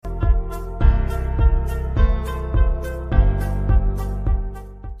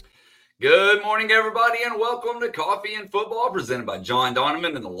Good morning, everybody, and welcome to Coffee and Football, presented by John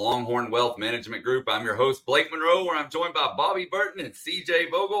Donovan and the Longhorn Wealth Management Group. I'm your host, Blake Monroe, where I'm joined by Bobby Burton and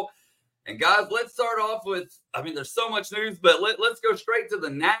CJ Vogel. And guys, let's start off with, there's so much news, but let's go straight to the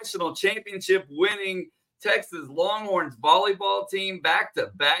national championship winning Texas Longhorns volleyball team,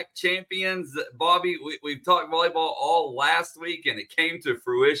 back-to-back champions. Bobby, we've talked volleyball all last week, and it came to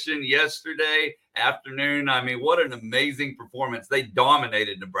fruition yesterday afternoon. What an amazing performance. They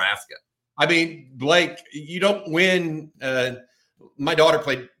dominated Nebraska. Blake, you don't win. My daughter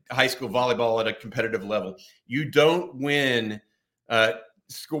played high school volleyball at a competitive level. You don't win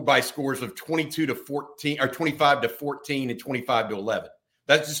by scores of 22-14 or 25-14 and 25-11.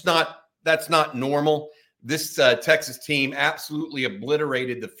 That's not normal. This Texas team absolutely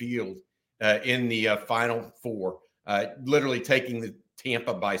obliterated the field in the Final Four, literally taking the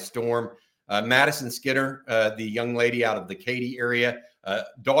Tampa by storm. Madison Skinner, the young lady out of the Katy area,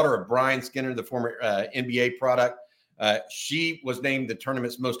 daughter of Brian Skinner, the former NBA product. She was named the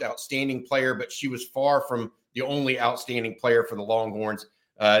tournament's most outstanding player, but she was far from the only outstanding player for the Longhorns.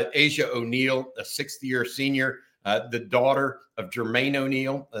 Asia O'Neal, a sixth-year senior, the daughter of Jermaine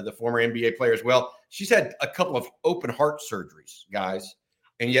O'Neal, the former NBA player as well. She's had a couple of open heart surgeries, guys,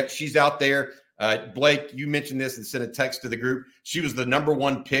 and yet she's out there. Blake, you mentioned this and sent a text to the group. She was the number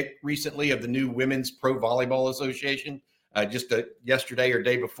one pick recently of the new Women's Pro Volleyball Association, just yesterday or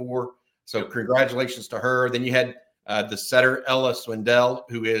day before. So congratulations to her. Then you had the setter, Ella Swindell,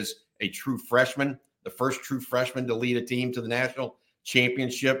 who is a true freshman, the first true freshman to lead a team to the national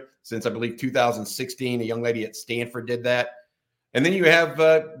championship since, I believe, 2016. A young lady at Stanford did that. And then you have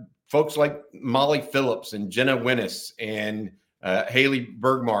folks like Molly Phillips and Jenna Winnis and Haley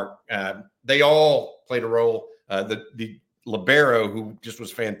Bergmark. They all played a role. The libero, who just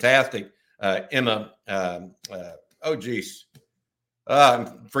was fantastic, Emma. I'm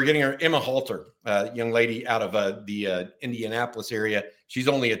forgetting her. Emma Halter, young lady out of the Indianapolis area. She's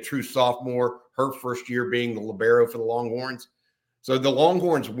only a true sophomore. Her first year being the libero for the Longhorns. So the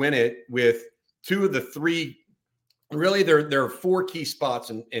Longhorns win it with two of the three. Really, there are four key spots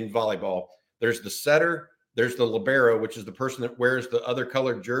in volleyball. There's the setter, there's the libero, which is the person that wears the other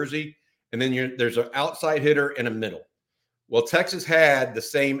colored jersey, and then there's an outside hitter and a middle. Well, Texas had the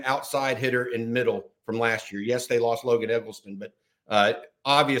same outside hitter and middle from last year. Yes, they lost Logan Eggleston, but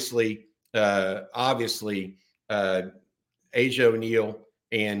obviously, Asia O'Neal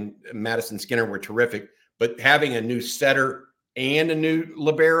and Madison Skinner were terrific. But having a new setter and a new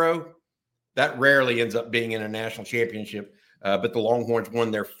libero, that rarely ends up being in a national championship. But the Longhorns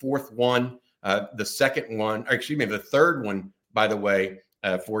won their fourth one. The third one, by the way,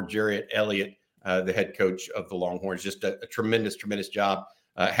 for Jarrett Elliott, the head coach of the Longhorns. Just a tremendous, tremendous job.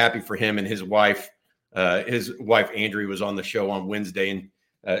 Happy for him and his wife. His wife, Andrea, was on the show on Wednesday,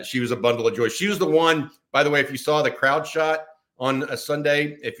 and she was a bundle of joy. She was the one, by the way, if you saw the crowd shot on a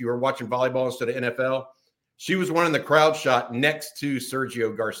Sunday, if you were watching volleyball instead of NFL, she was one in the crowd shot next to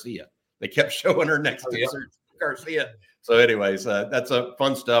Sergio Garcia. They kept showing her next to Sergio Garcia. So anyways, that's a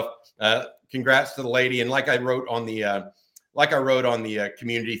fun stuff. Congrats to the lady. And like I wrote on the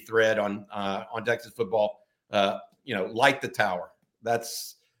community thread on Texas football, light the tower.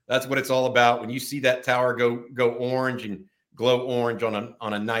 That's what it's all about. When you see that tower go orange and glow orange on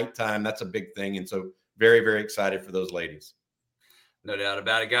a nighttime, that's a big thing. And so very, very excited for those ladies. No doubt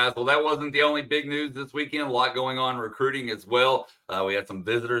about it, guys. Well, that wasn't the only big news this weekend. A lot going on recruiting as well. We had some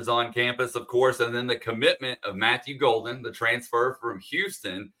visitors on campus, of course, and then the commitment of Matthew Golden, the transfer from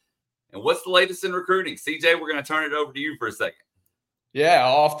Houston. And what's the latest in recruiting? CJ, we're going to turn it over to you for a second. Yeah,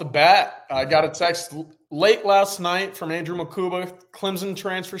 off the bat, I got a text late last night from Andrew Makuba, Clemson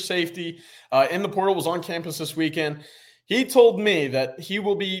transfer safety, in the portal, was on campus this weekend. He told me that he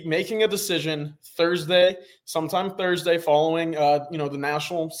will be making a decision sometime Thursday, following the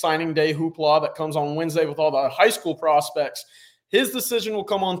national signing day hoopla that comes on Wednesday with all the high school prospects. His decision will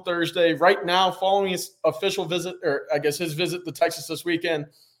come on Thursday. Right now, following his official visit, or I guess his visit to Texas this weekend,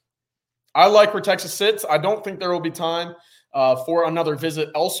 I like where Texas sits. I don't think there will be time for another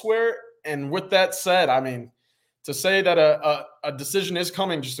visit elsewhere. And with that said, to say that a decision is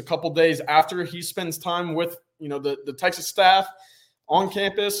coming just a couple days after he spends time with the Texas staff on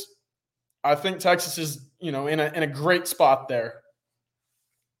campus, I think Texas is in a great spot there.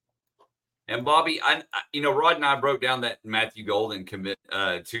 And Bobby, Rod and I broke down that Matthew Golden commit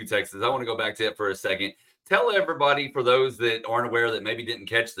to Texas. I want to go back to it for a second. Tell everybody, for those that aren't aware, that maybe didn't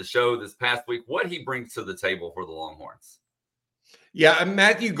catch the show this past week, what he brings to the table for the Longhorns. Yeah,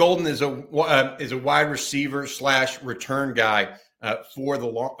 Matthew Golden is a wide receiver / return guy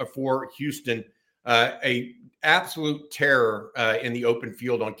for Houston. a absolute terror in the open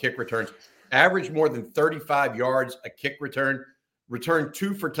field on kick returns. Averaged more than 35 yards a kick return. Returned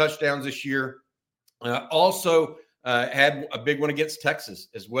 2 for touchdowns this year. Also had a big one against Texas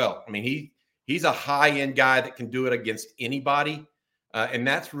as well. I mean, he's a high-end guy that can do it against anybody. And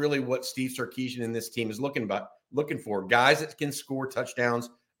that's really what Steve Sarkisian and this team is looking for, guys that can score touchdowns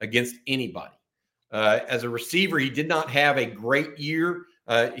against anybody. As a receiver, he did not have a great year.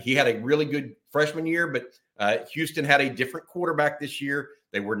 He had a really good freshman year, but Houston had a different quarterback this year.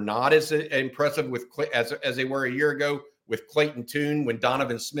 They were not as impressive as they were a year ago with Clayton Tune. When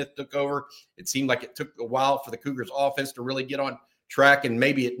Donovan Smith took over, it seemed like it took a while for the Cougars offense to really get on track, and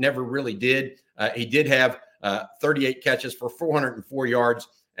maybe it never really did. He did have 38 catches for 404 yards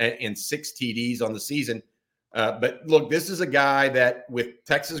and 6 TDs on the season. But look, this is a guy that, with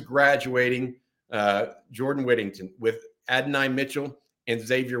Texas graduating Jordan Whittington, with Adonai Mitchell and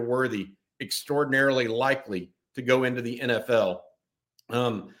Xavier Worthy, extraordinarily likely to go into the NFL.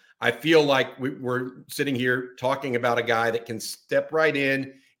 I feel like we're sitting here talking about a guy that can step right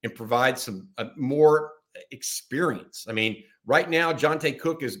in and provide some more experience. I mean, right now, Jonte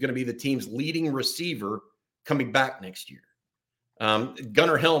Cook is going to be the team's leading receiver coming back next year.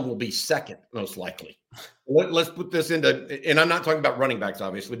 Gunnar Helm will be second, most likely. Let's put this into, and I'm not talking about running backs,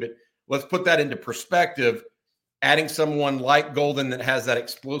 obviously, but let's put that into perspective. Adding someone like Golden that has that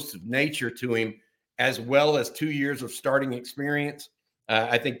explosive nature to him, as well as 2 years of starting experience,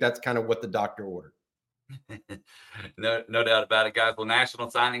 I think that's kind of what the doctor ordered. No doubt about it, guys. Well,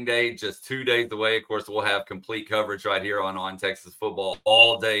 National Signing Day, just 2 days away. Of course, we'll have complete coverage right here on Texas Football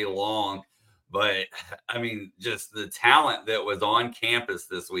all day long. But, I mean, just the talent that was on campus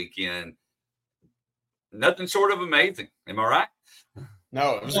this weekend, nothing short of amazing. Am I right?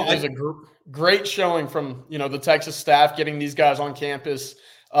 No, it was a great showing from, the Texas staff getting these guys on campus.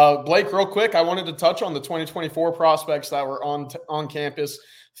 Blake, real quick, I wanted to touch on the 2024 prospects that were on campus.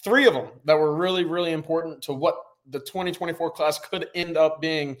 3 of them that were really, really important to what the 2024 class could end up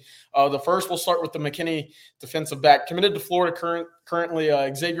being. The first, we'll start with the McKinney defensive back, committed to Florida currently,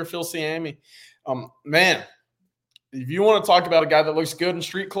 Xavier Filsiami. Man, if you want to talk about a guy that looks good in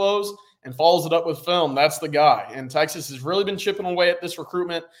street clothes and follows it up with film, that's the guy. And Texas has really been chipping away at this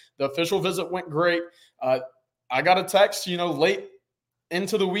recruitment. The official visit went great. I got a text, late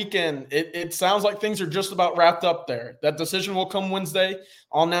into the weekend. It sounds like things are just about wrapped up there. That decision will come Wednesday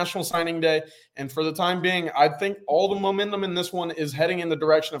on National Signing Day. And for the time being, I think all the momentum in this one is heading in the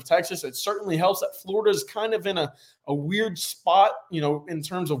direction of Texas. It certainly helps that Florida is kind of in a weird spot, in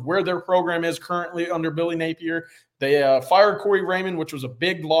terms of where their program is currently under Billy Napier. They fired Corey Raymond, which was a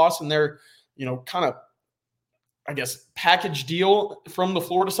big loss in their, kind of, I guess, package deal from the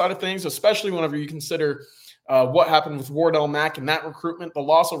Florida side of things, especially whenever you consider what happened with Wardell Mack and that recruitment. The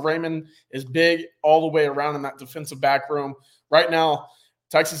loss of Raymond is big all the way around in that defensive back room. Right now,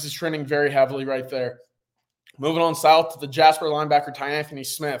 Texas is trending very heavily right there. Moving on south to the Jasper linebacker, Anthony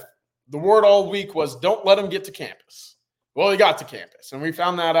Smith. The word all week was, don't let him get to campus. Well, he got to campus, and we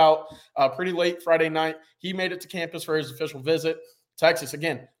found that out pretty late Friday night. He made it to campus for his official visit. Texas,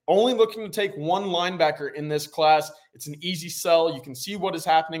 again, only looking to take one linebacker in this class. It's an easy sell. You can see what is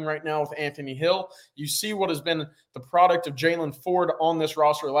happening right now with Anthony Hill. You see what has been the product of Jalen Ford on this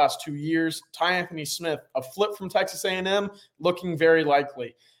roster the last 2 years. Anthony Smith, a flip from Texas A&M, looking very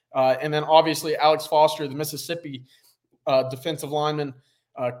likely. And then obviously Alex Foster, the Mississippi defensive lineman,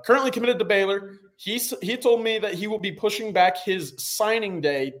 currently committed to Baylor. He told me that he will be pushing back his signing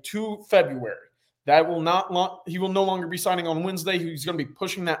day to February. That will he will no longer be signing on Wednesday. He's going to be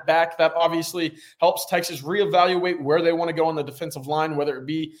pushing that back. That obviously helps Texas reevaluate where they want to go on the defensive line, whether it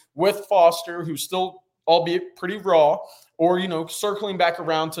be with Foster, who's still, albeit pretty raw, or, circling back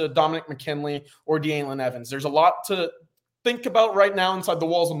around to Dominic McKinley or De'Anlon Evans. There's a lot to think about right now inside the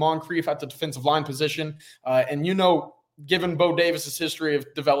walls of Moncrief at the defensive line position. And, given Bo Davis's history of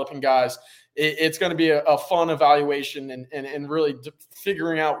developing guys, it's going to be a fun evaluation and really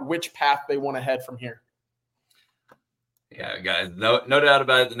figuring out which path they want to head from here. Yeah, guys, no doubt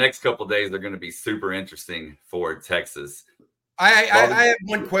about it. The next couple of days are going to be super interesting for Texas. I have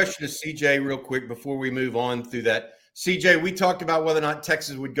one question to CJ real quick before we move on through that. CJ, we talked about whether or not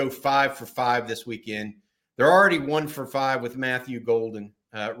Texas would go 5 for 5 this weekend. They're already 1 for 5 with Matthew Golden,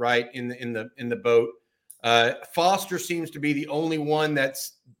 right in the boat. Foster seems to be the only one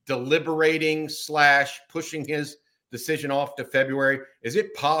that's deliberating / pushing his decision off to February. Is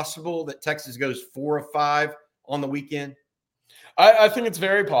it possible that Texas goes 4 of 5 on the weekend? I think it's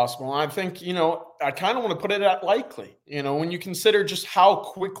very possible. I think, I kind of want to put it at likely, when you consider just how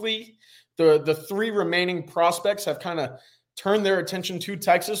quickly the 3 remaining prospects have kind of turned their attention to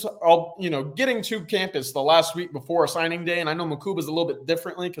Texas, getting to campus the last week before signing day. And I know Makuba's a little bit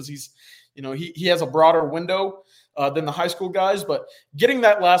differently because he has a broader window than the high school guys, but getting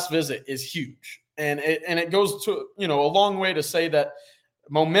that last visit is huge. And it goes to, a long way to say that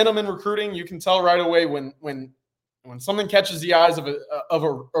momentum in recruiting, you can tell right away when something catches the eyes of a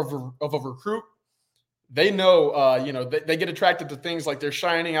recruit, they know, they get attracted to things like they're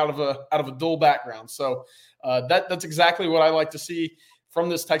shining out of a dull background. So that's exactly what I like to see from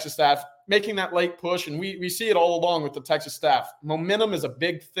this Texas staff, making that late push. And we see it all along with the Texas staff. Momentum is a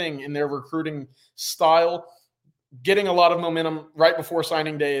big thing in their recruiting style. Getting a lot of momentum right before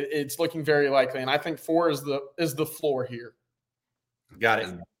signing day, it's looking very likely. And I think 4 is the floor here. Got it.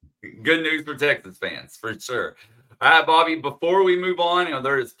 Good news for Texas fans, for sure. All right, Bobby, before we move on,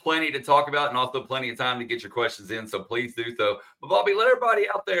 there is plenty to talk about and also plenty of time to get your questions in, so please do so. But, Bobby, let everybody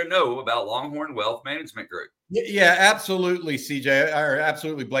out there know about Longhorn Wealth Management Group. Yeah, absolutely, CJ, or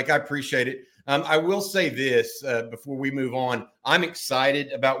absolutely, Blake. I appreciate it. I will say this before we move on. I'm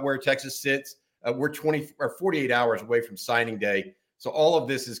excited about where Texas sits. We're 48 hours away from signing day. So all of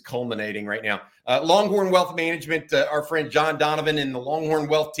this is culminating right now. Longhorn Wealth Management, our friend John Donovan and the Longhorn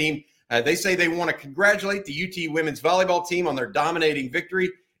Wealth team, they say they want to congratulate the UT women's volleyball team on their dominating victory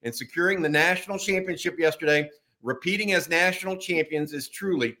in securing the national championship yesterday. Repeating as national champions is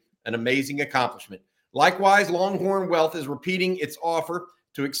truly an amazing accomplishment. Likewise, Longhorn Wealth is repeating its offer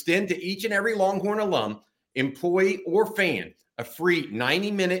to extend to each and every Longhorn alum, employee, or fan a free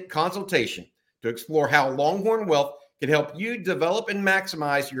 90-minute consultation to explore how Longhorn Wealth can help you develop and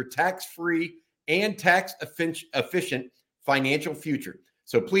maximize your tax-free and tax-efficient financial future.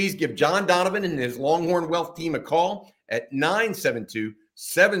 So please give John Donovan and his Longhorn Wealth team a call at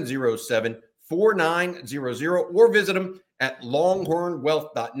 972-707-4900 or visit them at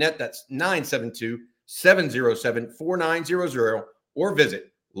longhornwealth.net. That's 972-707-4900 or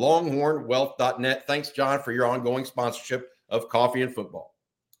visit longhornwealth.net. Thanks, John, for your ongoing sponsorship of Coffee and Football.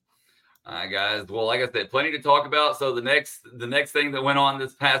 All right, guys. Well, like I said, plenty to talk about. So the next thing that went on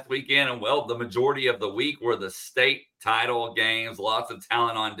this past weekend, and the majority of the week were the state title games. Lots of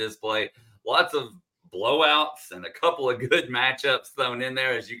talent on display, lots of blowouts, and a couple of good matchups thrown in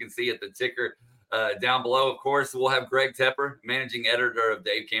there, as you can see at the ticker down below. Of course, we'll have Greg Tepper, managing editor of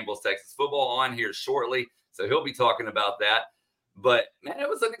Dave Campbell's Texas Football, on here shortly, so he'll be talking about that. But man, it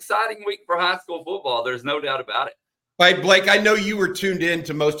was an exciting week for high school football. There's no doubt about it. Right, Blake, I know you were tuned in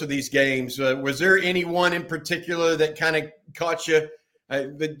to most of these games. Was there any one in particular that kind of caught you,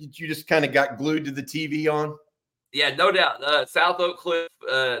 that you just kind of got glued to the TV on? Yeah, no doubt. South Oak Cliff,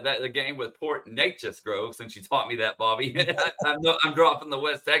 the game with Port Neches Grove, since you taught me that, Bobby. I'm dropping the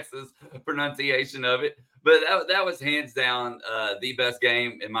West Texas pronunciation of it. But that was hands down the best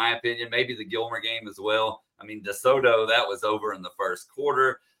game, in my opinion. Maybe the Gilmer game as well. I mean, DeSoto, that was over in the first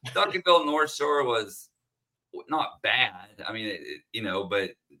quarter. Duncanville North Shore was not bad. I mean, but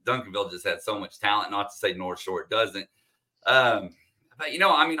Duncanville just had so much talent, not to say North Shore doesn't. But,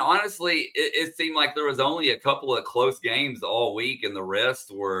 honestly, it seemed like there was only a couple of close games all week, and the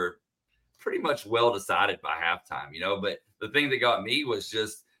rest were pretty much well decided by halftime, But the thing that got me was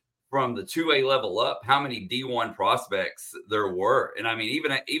just from the 2A level up, how many D1 prospects there were. And, I mean,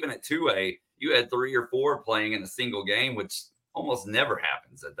 even at 2A, you had 3 or 4 playing in a single game, which almost never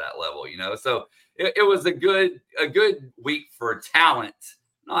happens at that level, So it was a good week for talent,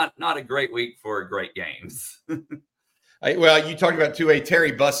 not a great week for great games. Well, you talked about 2A.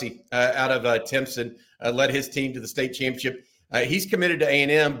 Terry Bussey out of Timpson led his team to the state championship. He's committed to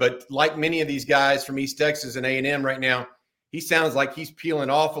A&M, but like many of these guys from East Texas and A&M right now, he sounds like he's peeling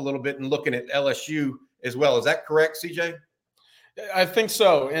off a little bit and looking at LSU as well. Is that correct, CJ? I think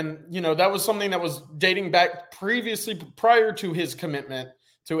so. And, that was something that was dating back prior to his commitment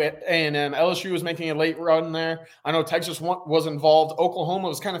to A&M. LSU was making a late run there. I know Texas was involved. Oklahoma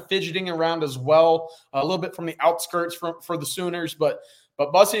was kind of fidgeting around as well, a little bit from the outskirts for the Sooners. But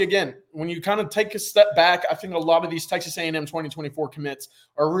Bussey, again, when you kind of take a step back, I think a lot of these Texas A&M 2024 commits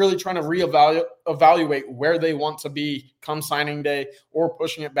are really trying to evaluate where they want to be come signing day or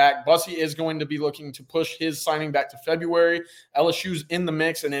pushing it back. Bussey is going to be looking to push his signing back to February. LSU's in the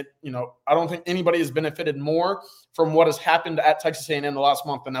mix, and I don't think anybody has benefited more from what has happened at Texas A&M the last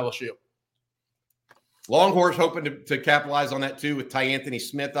month than LSU. Longhorns hoping to capitalize on that too with Ty Anthony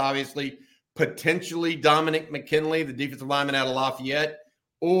Smith, obviously, potentially Dominic McKinley, the defensive lineman out of Lafayette,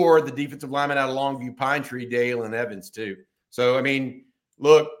 or the defensive lineman out of Longview Pine Tree, Dalen Evans, too. So, I mean,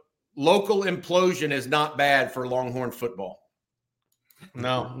 look, local implosion is not bad for Longhorn football.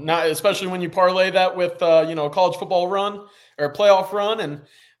 No, not especially when you parlay that with, a college football run or a playoff run and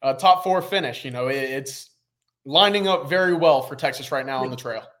a top 4 finish. It's lining up very well for Texas right now on the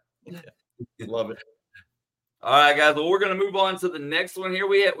trail. Love it. All right, guys. Well, we're going to move on to the next one here.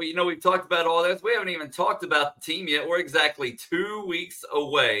 We've talked about all this. We haven't even talked about the team yet. We're exactly 2 weeks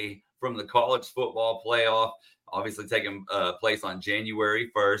away from the college football playoff, obviously taking place on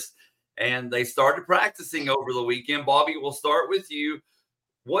January 1st. And they started practicing over the weekend. Bobby, we'll start with you.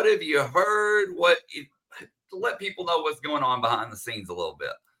 What have you heard? To let people know what's going on behind the scenes a little bit.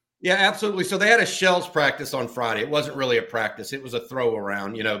 Yeah, absolutely. So they had a shells practice on Friday. It wasn't really a practice. It was a throw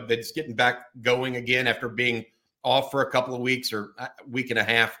around. They're just getting back going again after being off for a couple of weeks or a week and a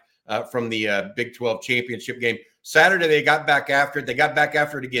half from the Big 12 championship game. Saturday, they got back after it. They got back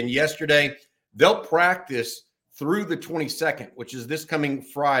after it again yesterday. They'll practice through the 22nd, which is this coming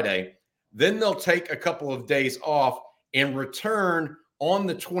Friday. Then they'll take a couple of days off and return on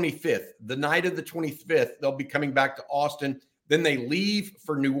the 25th. The night of the 25th, they'll be coming back to Austin. Then they leave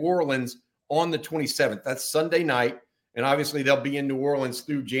for New Orleans on the 27th. That's Sunday night. And obviously, they'll be in New Orleans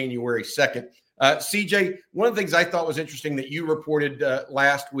through January 2nd. CJ, one of the things I thought was interesting that you reported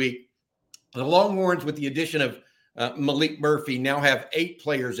last week, the Longhorns, with the addition of Malik Murphy, now have 8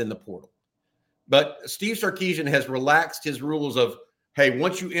 players in the portal. But Steve Sarkisian has relaxed his rules of, hey,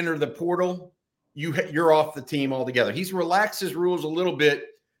 once you enter the portal, you're off the team altogether. He's relaxed his rules a little bit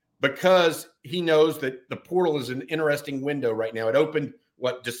because he knows that the portal is an interesting window right now. It opened,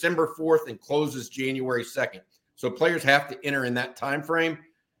 December 4th and closes January 2nd. So players have to enter in that time frame.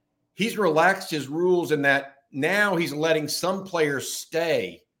 He's relaxed his rules in that now he's letting some players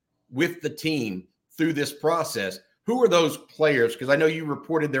stay with the team through this process. Who are those players? Because I know you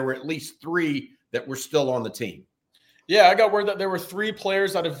reported there were at least 3 that were still on the team. Yeah, I got word that there were 3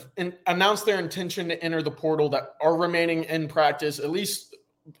 players that have announced their intention to enter the portal that are remaining in practice, at least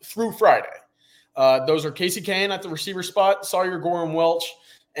through Friday. Those are Casey Kane at the receiver spot, Sawyer Gorham-Welch,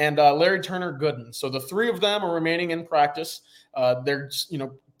 and Larry Turner-Gooden. So the 3 of them are remaining in practice. They're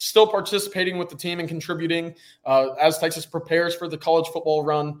still participating with the team and contributing as Texas prepares for the college football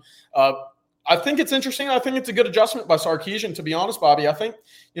run. I think it's interesting. I think it's a good adjustment by Sarkisian, to be honest, Bobby. I think,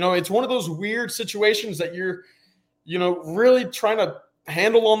 it's one of those weird situations that you're, really trying to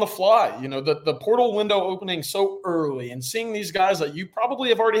handle on the fly. The portal window opening so early and seeing these guys that you probably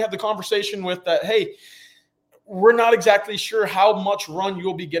have already had the conversation with that, hey, we're not exactly sure how much run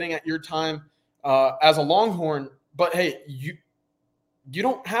you'll be getting at your time as a Longhorn, but hey, you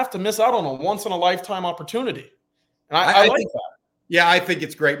don't have to miss out on a once-in-a-lifetime opportunity. And I like that. Yeah, I think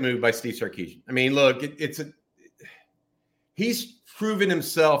it's a great move by Steve Sarkisian. I mean, look, he's proven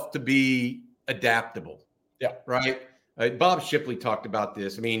himself to be adaptable. Yeah. Right. Bob Shipley talked about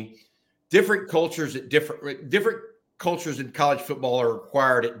this. I mean, different cultures in college football are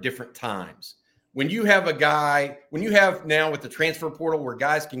required at different times. When you have now with the transfer portal where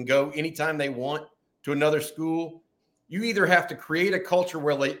guys can go anytime they want to another school, you either have to create a culture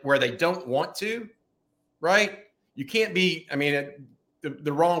where they don't want to, right? You can't be,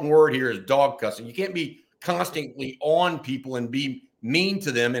 the wrong word here is dog cussing. You can't be constantly on people and be mean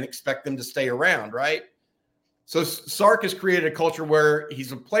to them and expect them to stay around, right? So Sark has created a culture where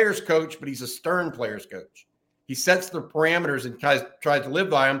he's a player's coach, but he's a stern player's coach. He sets the parameters and tries to live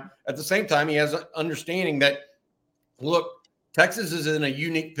by them. At the same time, he has an understanding that, look, Texas is in a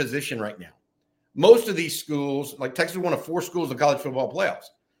unique position right now. Most of these schools, like Texas is one of 4 schools in college football playoffs.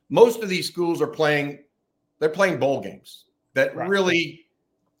 Most of these schools they're playing bowl games that really,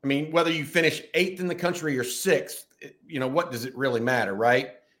 whether you finish 8th in the country or 6th, what does it really matter, right?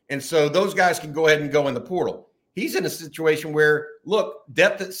 And so those guys can go ahead and go in the portal. He's in a situation where, look,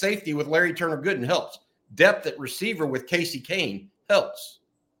 depth at safety with Larry Turner-Gooden helps. Depth at receiver with Casey Kane helps.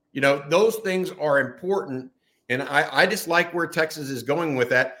 Those things are important. And I just like where Texas is going with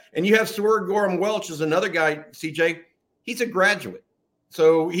that. And you have Sawyer Gorham-Welch as another guy, CJ. He's a graduate.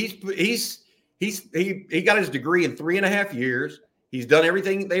 So he got his degree in 3.5 years. He's done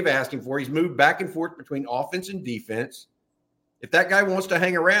everything they've asked him for. He's moved back and forth between offense and defense. If that guy wants to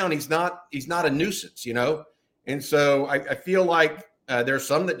hang around, he's not a nuisance, And so I feel like there's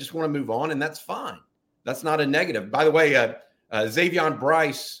some that just want to move on, and that's fine. That's not a negative. By the way, Xavion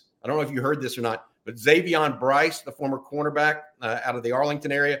Bryce, I don't know if you heard this or not, but Xavion Bryce, the former cornerback out of the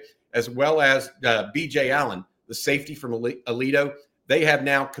Arlington area, as well as B.J. Allen, the safety from Aledo, they have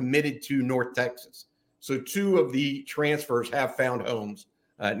now committed to North Texas. So 2 of the transfers have found homes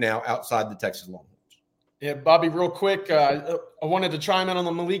now outside the Texas Longhorns. Yeah, Bobby, real quick, I wanted to chime in on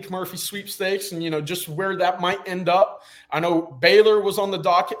the Malik Murphy sweepstakes and, just where that might end up. I know Baylor was on the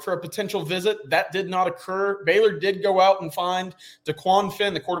docket for a potential visit. That did not occur. Baylor did go out and find DeQuan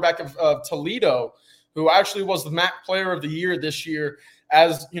Finn, the quarterback of Toledo, who actually was the MAC player of the year this year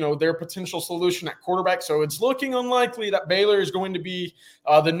as, their potential solution at quarterback. So it's looking unlikely that Baylor is going to be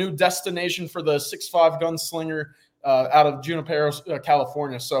the new destination for the 6'5" gunslinger out of Junipero,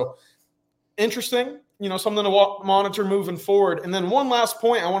 California. So interesting, something to monitor moving forward. And then one last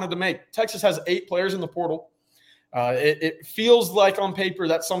point I wanted to make. Texas has 8 players in the portal. It feels like on paper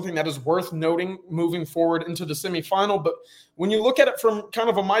that's something that is worth noting moving forward into the semifinal. But when you look at it from kind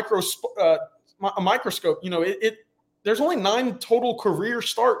of a microscope, there's only 9 total career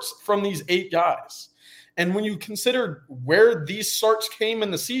starts from these 8 guys. And when you consider where these starts came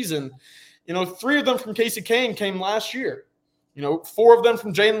in the season, 3 of them from Casey Kane came last year. 4 of them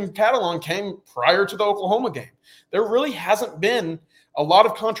from Jalen Catalon came prior to the Oklahoma game. There really hasn't been a lot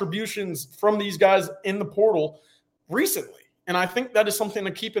of contributions from these guys in the portal recently. And I think that is something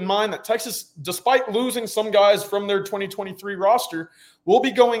to keep in mind, that Texas, despite losing some guys from their 2023 roster, will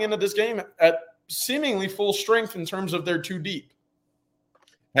be going into this game at seemingly full strength in terms of their 2 deep.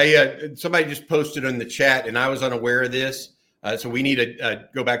 Hey, somebody just posted in the chat, and I was unaware of this. So we need to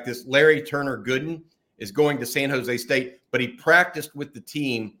go back to this. Larry Turner Gooden is going to San Jose State, but he practiced with the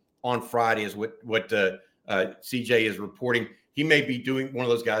team on Friday, is what CJ is reporting. He may be doing one of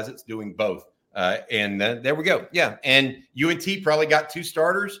those guys that's doing both. And there we go. Yeah. And UNT probably got 2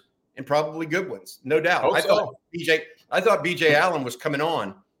 starters and probably good ones. No doubt. I thought BJ Allen was coming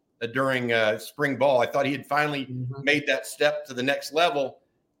on during spring ball. I thought he had finally made that step to the next level.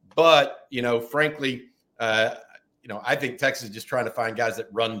 But, frankly, I think Texas is just trying to find guys that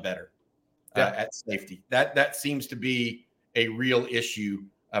run better at safety. That seems to be a real issue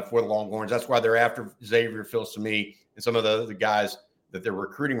for the Longhorns. That's why they're after Xavier Phil-Sami and some of the other guys that they're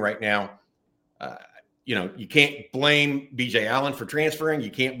recruiting right now. You can't blame BJ Allen for transferring.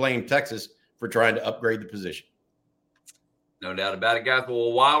 You can't blame Texas for trying to upgrade the position. No doubt about it, guys.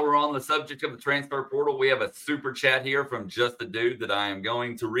 Well, while we're on the subject of the transfer portal, we have a super chat here from Just the Dude that I am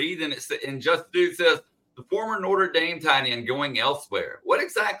going to read. And Just the Dude says, the former Notre Dame tight end going elsewhere. What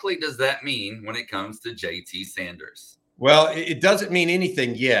exactly does that mean when it comes to JT Sanders? Well, it doesn't mean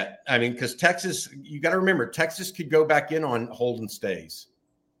anything yet. I mean, because Texas, you got to remember, Texas could go back in on Holden Stays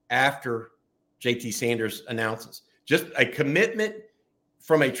after JT Sanders announces. Just a commitment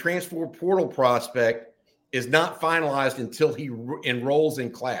from a transfer portal prospect is not finalized until he enrolls in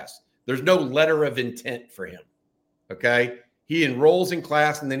class. There's no letter of intent for him, okay? He enrolls in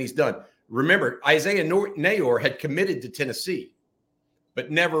class, and then he's done. Remember, Isaiah Nayor had committed to Tennessee,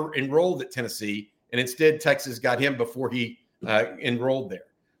 but never enrolled at Tennessee, and instead Texas got him before he enrolled there.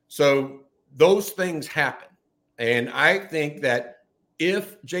 So those things happen, and I think that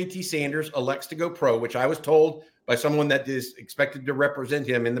if JT Sanders elects to go pro, which I was told by someone that is expected to represent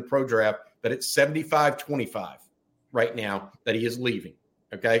him in the pro draft, that it's 75-25 right now that he is leaving,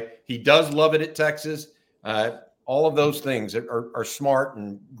 okay? He does love it at Texas. All of those things are smart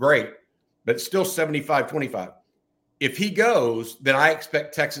and great, but it's still 75-25. If he goes, then I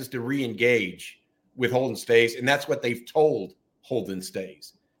expect Texas to re-engage with Holden Stays, and that's what they've told Holden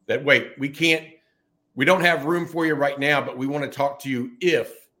Stays. That, wait, we don't have room for you right now, but we want to talk to you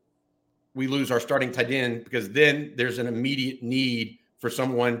if we lose our starting tight end, because then there's an immediate need for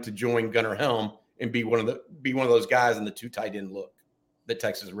someone to join Gunnar Helm and be one of those guys in the 2 tight end look that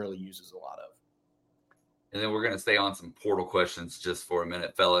Texas really uses a lot of. And then we're going to stay on some portal questions just for a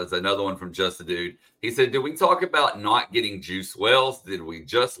minute, fellas. Another one from Just a Dude. He said, did we talk about not getting Juice Wells? Did we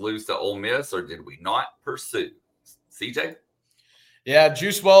just lose to Ole Miss, or did we not pursue? CJ? Yeah,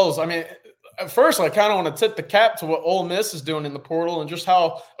 Juice Wells. I mean, at first, I kind of want to tip the cap to what Ole Miss is doing in the portal and just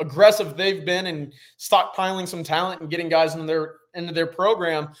how aggressive they've been in stockpiling some talent and getting guys into their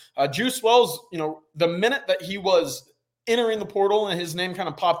program. Juice Wells, the minute that he was entering the portal and his name kind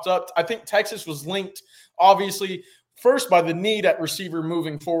of popped up, I think Texas was linked, obviously, first by the need at receiver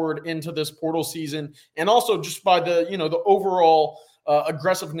moving forward into this portal season, and also just by the overall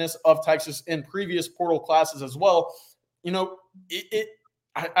aggressiveness of Texas in previous portal classes as well.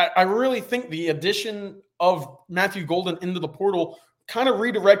 I really think the addition of Matthew Golden into the portal kind of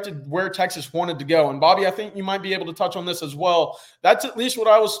redirected where Texas wanted to go. And Bobby, I think you might be able to touch on this as well. That's at least what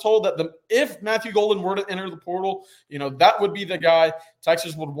I was told, that if Matthew Golden were to enter the portal, that would be the guy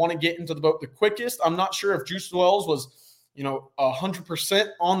Texas would want to get into the boat the quickest. I'm not sure if Juice Wells was, 100%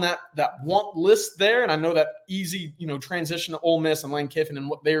 on that want list there. And I know that easy, transition to Ole Miss and Lane Kiffin and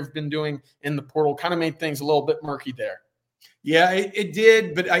what they've been doing in the portal kind of made things a little bit murky there. Yeah, it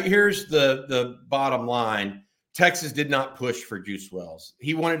did. But here's the bottom line. Texas did not push for Juice Wells.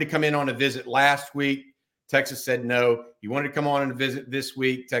 He wanted to come in on a visit last week. Texas said no. He wanted to come on and visit this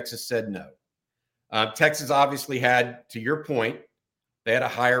week. Texas said no. Texas obviously had, to your point, they had a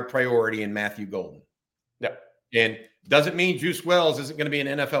higher priority in Matthew Golden. Yeah. And Doesn't mean Juice Wells isn't going to be an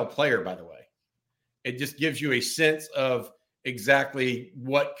NFL player, by the way. It just gives you a sense of exactly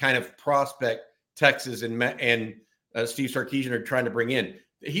what kind of prospect Texas and Steve Sarkisian are trying to bring in.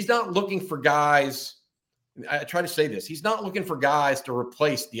 He's not looking for guys. I try to say this. He's not looking for guys to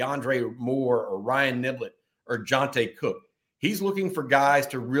replace DeAndre Moore or Ryan Niblett or Jonte Cook. He's looking for guys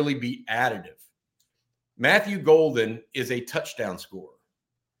to really be additive. Matthew Golden is a touchdown scorer.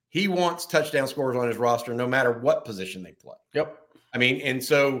 He wants touchdown scorers on his roster no matter what position they play. Yep. I mean, and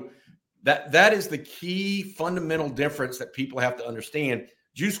so that is the key fundamental difference that people have to understand.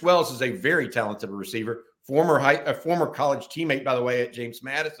 Juice Wells is a very talented receiver, former college teammate, by the way, at James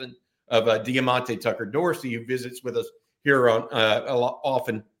Madison of Diamante Tucker Dorsey, who visits with us here on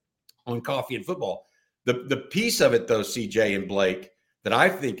often on Coffee and Football. The piece of it, though, CJ and Blake, that I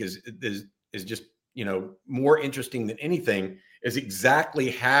think is just more interesting than anything is exactly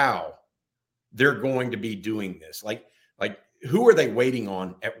how they're going to be doing this. Like who are they waiting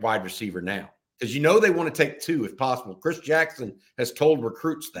on at wide receiver now? Because they want to take two if possible. Chris Jackson has told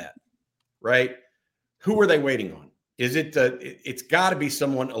recruits that, right? Who are they waiting on? Is it? It's got to be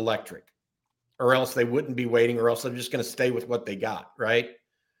someone electric, or else they wouldn't be waiting, or else they're just going to stay with what they got, right?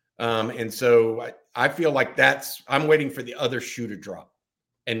 And so I feel like I'm waiting for the other shoe to drop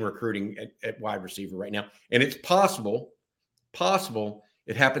and recruiting at wide receiver right now. And it's possible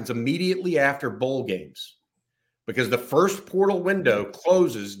it happens immediately after bowl games because the first portal window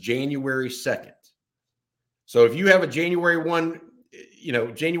closes January 2nd. So if you have a January 1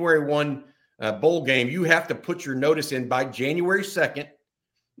 bowl game, you have to put your notice in by January 2nd.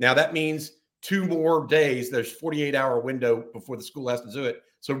 Now that means 2 more days. There's 48-hour window before the school has to do it.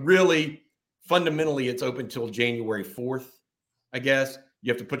 So really, fundamentally, it's open till January 4th, I guess.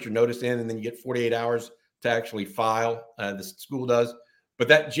 You have to put your notice in, and then you get 48 hours to actually file. The school does. But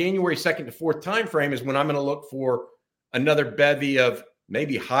that January 2nd to 4th time frame is when I'm going to look for another bevy of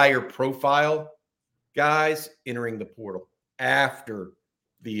maybe higher profile guys entering the portal after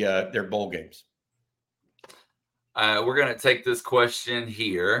their bowl games. We're going to take this question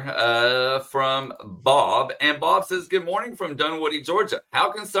here from Bob. And Bob says, good morning from Dunwoody, Georgia.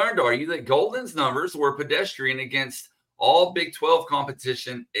 How concerned are you that Golden's numbers were pedestrian against all Big 12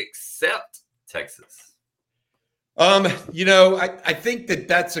 competition except Texas? I think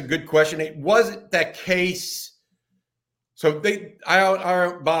that's a good question. It wasn't that case. So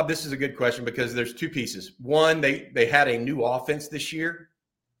Bob, this is a good question because there's 2 pieces. One, they had a new offense this year.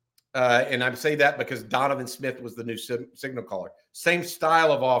 And I say that because Donovan Smith was the new signal caller. Same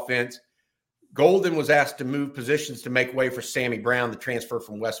style of offense. Golden was asked to move positions to make way for Sammy Brown, the transfer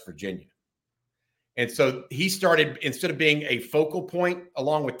from West Virginia. And so he started, instead of being a focal point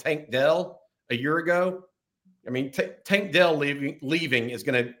along with Tank Dell a year ago, I mean, Tank Dell leaving is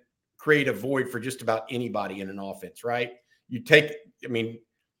going to create a void for just about anybody in an offense, right?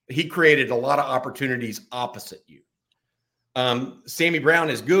 He created a lot of opportunities opposite you. Sammy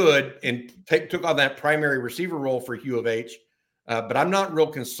Brown is good and took on that primary receiver role for U of H, but I'm not real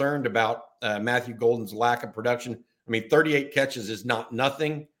concerned about Matthew Golden's lack of production. 38 catches is not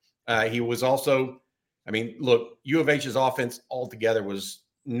nothing. He was also, look, U of H's offense altogether was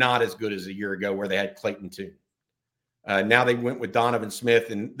not as good as a year ago where they had Clayton Tune. Now they went with Donovan Smith,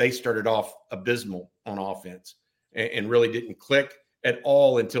 and they started off abysmal on offense and really didn't click at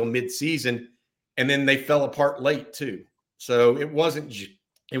all until midseason, and then they fell apart late too. So it wasn't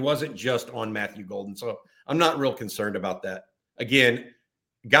just on Matthew Golden. So I'm not real concerned about that. Again,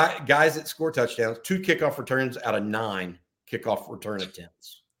 guys that score touchdowns, 2 kickoff returns out of 9 kickoff return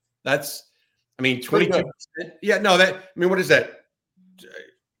attempts. That's, 22%. Yeah, no, what is that?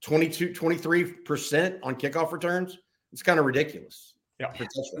 23% on kickoff returns? It's kind of ridiculous. Yeah.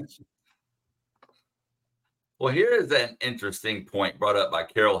 Well, here is an interesting point brought up by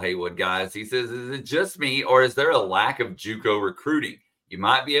Carol Haywood, guys. He says, is it just me, or is there a lack of JUCO recruiting? You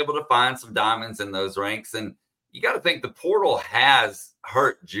might be able to find some diamonds in those ranks, and you got to think the portal has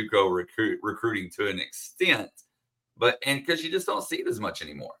hurt JUCO recruiting to an extent, and because you just don't see it as much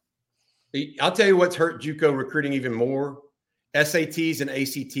anymore. I'll tell you what's hurt JUCO recruiting even more. SATs and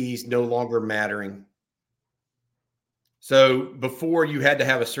ACTs no longer mattering. So before you had to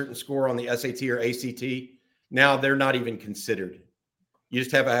have a certain score on the SAT or ACT. Now they're not even considered. You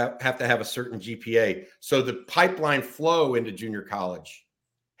just have to have a certain GPA. So the pipeline flow into junior college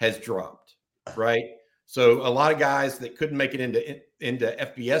has dropped, right? So a lot of guys that couldn't make it into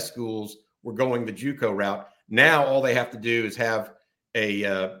FBS schools were going the JUCO route. Now all they have to do is have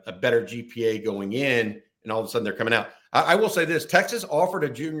a better GPA going in, and all of a sudden they're coming out. I will say this: Texas offered a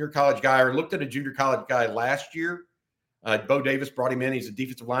junior college guy, or looked at a junior college guy last year. Bo Davis brought him in. He's a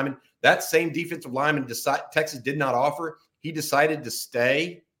defensive lineman. that same defensive lineman Texas did not offer. He decided to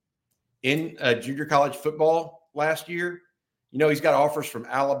stay in junior college football last year. He's got offers from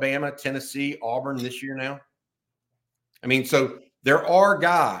Alabama, Tennessee, Auburn this year now. I mean, so there are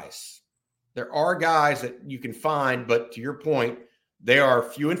guys that you can find, but to your point, they are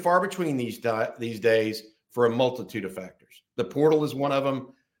few and far between these days for a multitude of factors. The portal is one of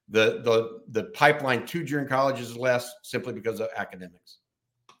them. The pipeline to junior college is less simply because of academics.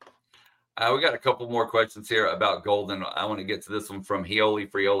 We got a couple more questions here about Golden. I want to get to this one from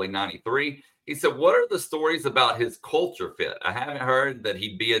Frioli 93. He said, what are the stories about his culture fit? I haven't heard that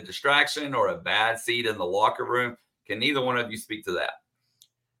he'd be a distraction or a bad seat in the locker room. Can neither one of you speak to that?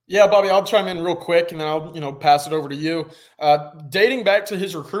 Yeah, Bobby, I'll chime in real quick and then I'll pass it over to you. Dating back to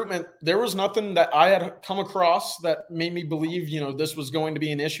his recruitment, there was nothing that I had come across that made me believe, this was going to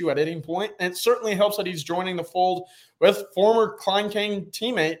be an issue at any point. And it certainly helps that he's joining the fold with former Klein-Cain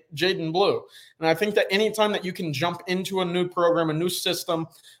teammate Jaden Blue. And I think that anytime that you can jump into a new program, a new system,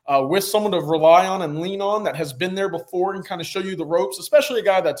 with someone to rely on and lean on that has been there before and kind of show you the ropes, especially a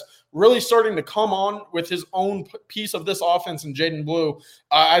guy that's really starting to come on with his own piece of this offense in Jaden Blue,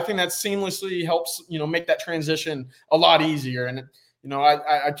 I think that seamlessly helps, make that transition a lot easier. And,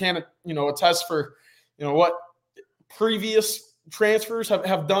 I can't, attest for, what previous transfers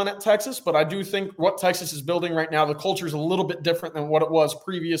have done at Texas, but I do think what Texas is building right now, the culture is a little bit different than what it was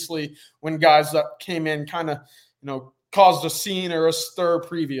previously when guys that came in kind of, caused a scene or a stir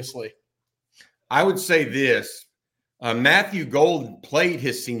previously. I would say this, Matthew Golden played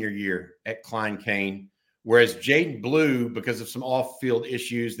his senior year at Klein-Cain, whereas Jaden Blue, because of some off-field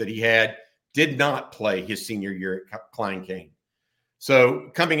issues that he had, did not play his senior year at Klein-Cain. So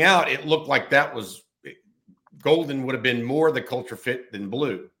coming out, it looked like Golden would have been more the culture fit than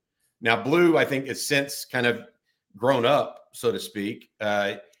Blue. Now, Blue, I think, has since kind of grown up, so to speak.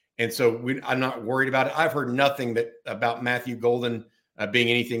 And so I'm not worried about it. I've heard nothing about Matthew Golden being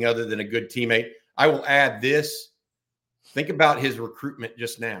anything other than a good teammate. I will add this. Think about his recruitment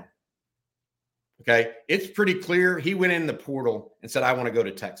just now. Okay. It's pretty clear. He went in the portal and said, I want to go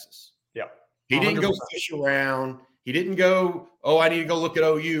to Texas. Yeah. He didn't go fish around. He didn't go, I need to go look at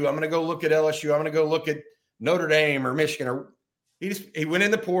OU. I'm going to go look at LSU. I'm going to go look at Notre Dame or Michigan. He went in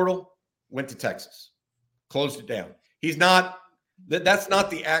the portal, went to Texas, closed it down. That's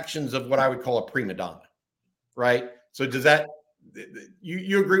not the actions of what I would call a prima donna, right? So does that,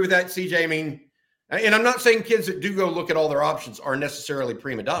 you agree with that, CJ? I mean, and I'm not saying kids that do go look at all their options are necessarily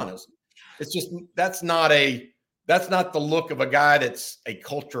prima donnas. It's just, that's not the look of a guy that's a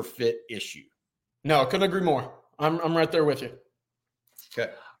culture fit issue. No, I couldn't agree more. I'm right there with you.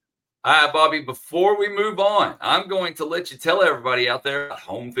 Okay. All right, Bobby, before we move on, I'm going to let you tell everybody out there about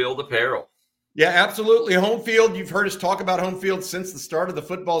Home Field Apparel. Yeah, absolutely. Home Field, you've heard us talk about Home Field since the start of the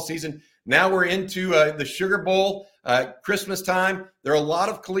football season. Now we're into the Sugar Bowl, Christmas time. There are a lot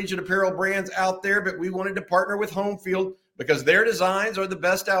of collegiate apparel brands out there, but we wanted to partner with Home Field because their designs are the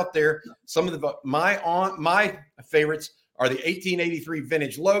best out there. Some of my favorites are the 1883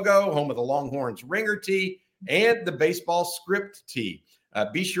 vintage logo, home of the Longhorns ringer tee, and the baseball script tee.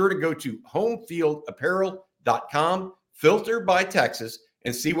 Be sure to go to homefieldapparel.com, filter by Texas,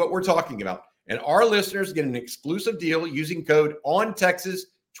 and see what we're talking about. And our listeners get an exclusive deal using code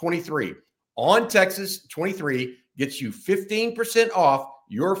ONTEXAS23. ONTEXAS23 gets you 15% off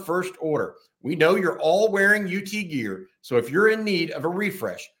your first order. We know you're all wearing UT gear, so if you're in need of a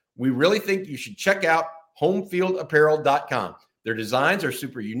refresh, we really think you should check out homefieldapparel.com. Their designs are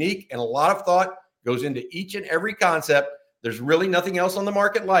super unique, and a lot of thought goes into each and every concept. There's really nothing else on the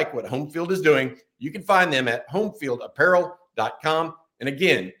market like what Home Field is doing. You can find them at homefieldapparel.com. And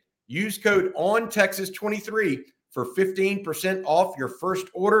again, use code ONTEXAS23 for 15% off your first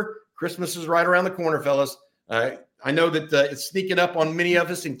order. Christmas is right around the corner, fellas. I know that it's sneaking up on many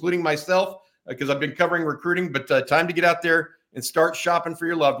of us, including myself, because I've been covering recruiting, but time to get out there and start shopping for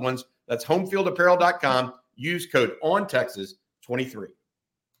your loved ones. That's homefieldapparel.com. Use code ONTEXAS23.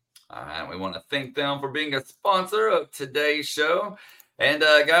 All right, we want to thank them for being a sponsor of today's show. And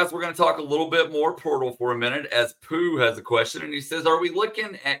guys, we're going to talk a little bit more portal for a minute as Pooh has a question. And he says, are we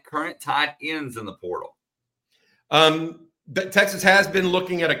looking at current tight ends in the portal? Texas has been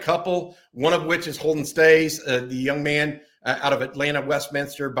looking at a couple, one of which is Holden Stays, the young man out of Atlanta,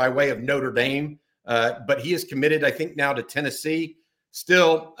 Westminster by way of Notre Dame. But he is committed, I think, now to Tennessee.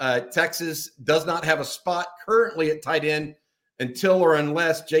 Still, Texas does not have a spot currently at tight end until or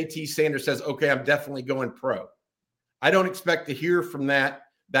unless JT Sanders says, okay, I'm definitely going pro. I don't expect to hear from that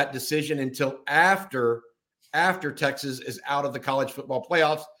decision until after Texas is out of the college football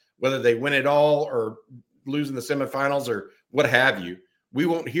playoffs, whether they win it all or lose in the semifinals or what have you. we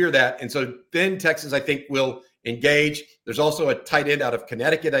won't hear that. And so then Texas, I think, will engage. There's also a tight end out of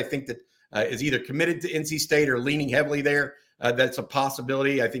Connecticut, I think, that is either committed to NC State or leaning heavily there. That's a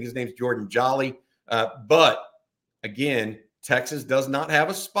possibility. I think his name's Jordan Jolly. But again, Texas does not have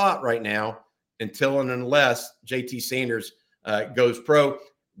a spot right now until and unless JT Sanders goes pro.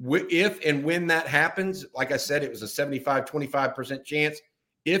 If and when that happens, like I said, it was a 75-25% chance.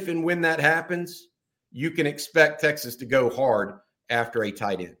 If and when that happens, you can expect Texas to go hard after a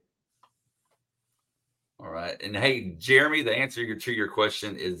tight end. All right. And hey, Jeremy, the answer to your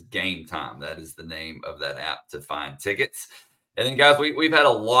question is Game Time. That is the name of that app to find tickets. And then, guys, we've had a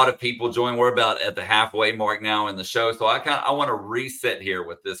lot of people join. We're about at the halfway mark now in the show. So I want to reset here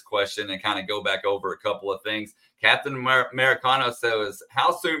with this question and kind of go back over a couple of things. Captain Americano says,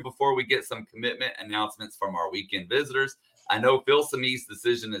 how soon before we get some commitment announcements from our weekend visitors? I know Phil Sami's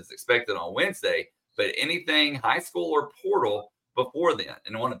decision is expected on Wednesday, but anything high school or portal before then?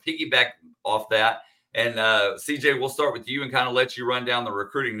 And I want to piggyback off that. And CJ, we'll start with you and kind of let you run down the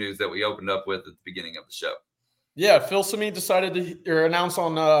recruiting news that we opened up with at the beginning of the show. Yeah, Phil Sami decided to announce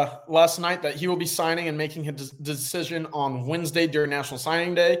on last night that he will be signing and making his decision on Wednesday during National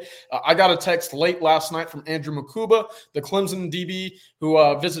Signing Day. I got a text late last night from Andrew Makuba, the Clemson DB, who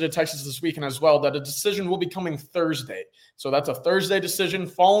visited Texas this weekend as well, that a decision will be coming Thursday. So that's a Thursday decision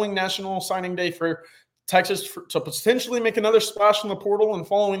following National Signing Day for Texas to potentially make another splash in the portal. And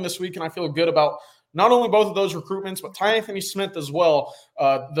following this week, and I feel good about not only both of those recruitments, but Ty Anthony Smith as well,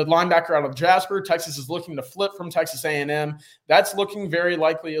 the linebacker out of Jasper. Texas is looking to flip from Texas A&M. That's looking very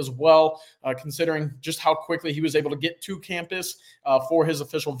likely as well, considering just how quickly he was able to get to campus for his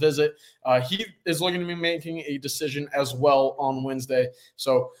official visit. He is looking to be making a decision as well on Wednesday.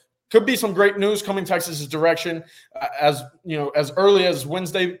 So could be some great news coming Texas's direction as early as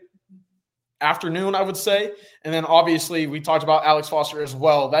Wednesday afternoon, I would say. And then obviously we talked about Alex Foster as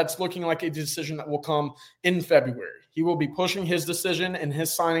well. That's looking like a decision that will come in February. He will be pushing his decision and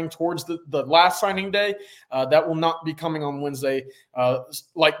his signing towards the last signing day. That will not be coming on Wednesday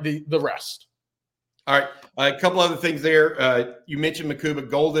like the rest. All right. A couple other things there. You mentioned Makuba.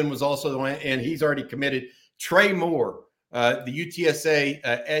 Golden was also the one, and he's already committed. Trey Moore, the UTSA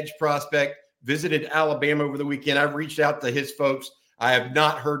edge prospect, visited Alabama over the weekend. I've reached out to his folks. I have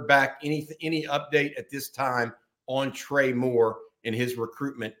not heard back any update at this time on Trey Moore and his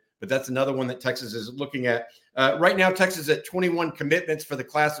recruitment, but that's another one that Texas is looking at. Right now, Texas is at 21 commitments for the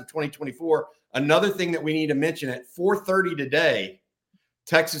class of 2024. Another thing that we need to mention, at 4:30 today,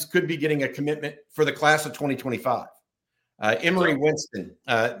 Texas could be getting a commitment for the class of 2025. Emory Winston,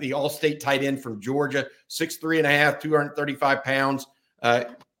 the all-state tight end from Georgia, 6'3.5", 235 pounds.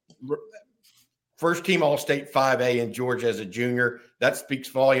 First team All-State 5A in Georgia as a junior. That speaks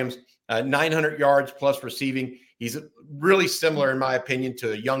volumes. 900 yards plus receiving. He's really similar, in my opinion,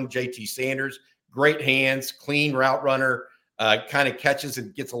 to a young JT Sanders. Great hands, clean route runner, kind of catches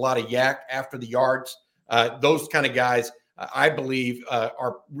and gets a lot of yak after the yards. Those kind of guys, I believe,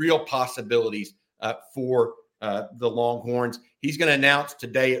 are real possibilities for the Longhorns. He's going to announce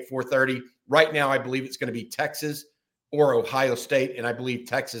today at 4:30. Right now, I believe it's going to be Texas or Ohio State, and I believe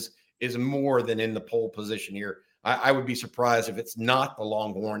Texas is more than in the pole position here. I would be surprised if it's not the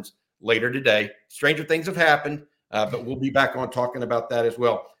Longhorns later today. Stranger things have happened, but we'll be back on talking about that as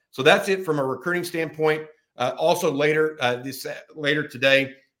well. So that's it from a recruiting standpoint. Also later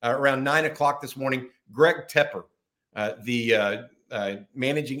today, around 9 o'clock this morning, Greg Tepper, the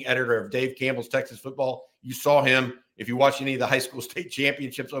managing editor of Dave Campbell's Texas Football. You saw him if you watched any of the high school state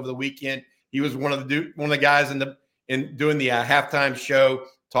championships over the weekend. He was one of the guys in doing the halftime show,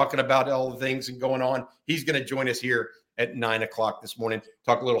 talking about all the things and going on. He's going to join us here at 9 o'clock this morning,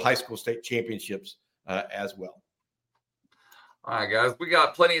 talk a little high school state championships as well. All right, guys, we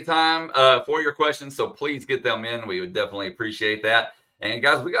got plenty of time for your questions, so please get them in. We would definitely appreciate that. And,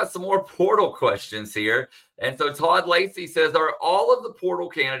 guys, we got some more portal questions here. And so Todd Lacey says, are all of the portal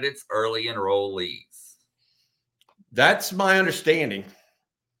candidates early enrollees? That's my understanding.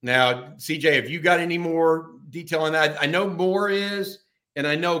 Now, CJ, have you got any more detail on that? I know Moore is, and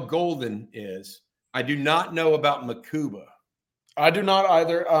I know Golden is. I do not know about Makuba. I do not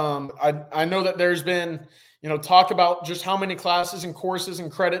either. I know that there's been, talk about just how many classes and courses and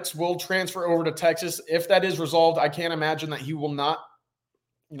credits will transfer over to Texas. If that is resolved, I can't imagine that he will not,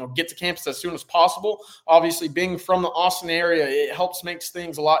 get to campus as soon as possible. Obviously, being from the Austin area, it helps makes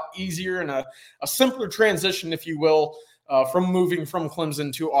things a lot easier and a simpler transition, if you will, from moving from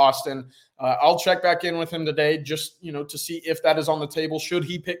Clemson to Austin. I'll check back in with him today just, to see if that is on the table. Should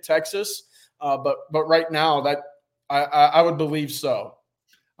he pick Texas? But right now, that I would believe so.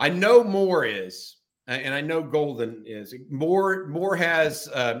 I know Moore is. and I know Golden is. Moore has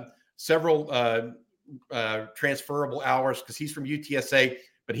several transferable hours because he's from UTSA,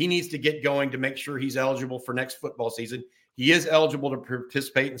 but he needs to get going to make sure he's eligible for next football season. He is eligible to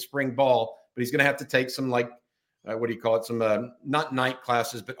participate in spring ball, but he's going to have to take some what do you call it? Some not night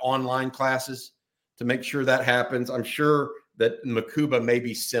classes, but online classes to make sure that happens. I'm sure that Makuba may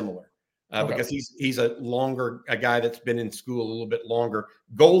be similar because he's a guy that's been in school a little bit longer.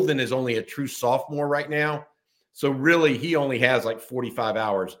 Golden is only a true sophomore right now. So really he only has like 45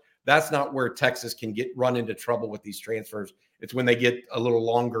 hours. That's not where Texas can run into trouble with these transfers. It's when they get a little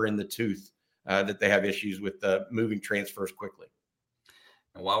longer in the tooth that they have issues with moving transfers quickly.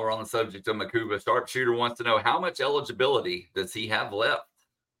 And while we're on the subject of Makuba, Sharpshooter wants to know how much eligibility does he have left?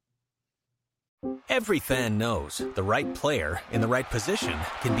 Every fan knows the right player in the right position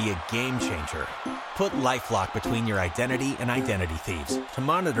can be a game changer. Put LifeLock between your identity and identity thieves to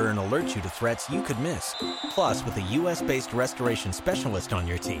monitor and alert you to threats you could miss. Plus, with a U.S.-based restoration specialist on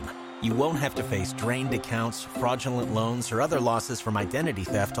your team, you won't have to face drained accounts, fraudulent loans, or other losses from identity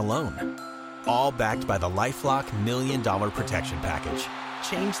theft alone. All backed by the LifeLock $1 Million Protection Package.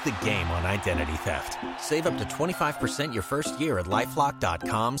 Change the game on identity theft. Save up to 25% your first year at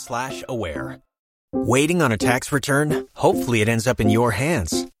LifeLock.com/aware. Waiting on a tax return? Hopefully it ends up in your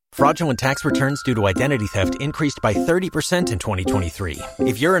hands. Fraudulent tax returns due to identity theft increased by 30% in 2023.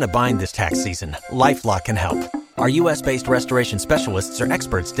 If you're in a bind this tax season, LifeLock can help. Our U.S.-based restoration specialists are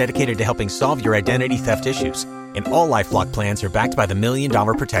experts dedicated to helping solve your identity theft issues. And all LifeLock plans are backed by the $1 Million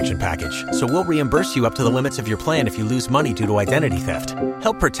Protection Package. So we'll reimburse you up to the limits of your plan if you lose money due to identity theft.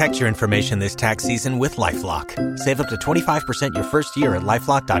 Help protect your information this tax season with LifeLock. Save up to 25% your first year at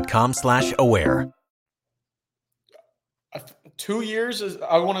LifeLock.com/aware. 2 years is,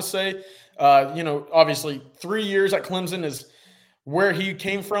 I want to say, obviously 3 years at Clemson is where he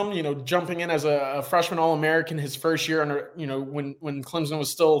came from, jumping in as a freshman All-American his first year under, when Clemson was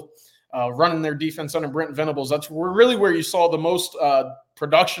still running their defense under Brent Venables. That's really where you saw the most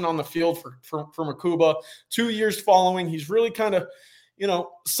production on the field for Makuba. 2 years following, he's really kind of,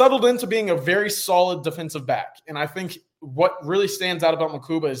 settled into being a very solid defensive back. And I think what really stands out about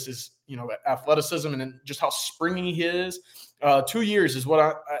Makuba is his, athleticism and just how springy he is. 2 years is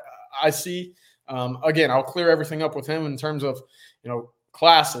what I see. Again, I'll clear everything up with him in terms of,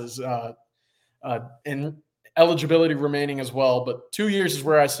 classes and eligibility remaining as well. But 2 years is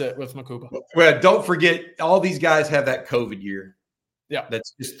where I sit with Makuba. Well, don't forget, all these guys have that COVID year. Yeah.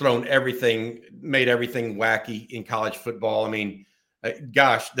 That's just made everything wacky in college football. I mean,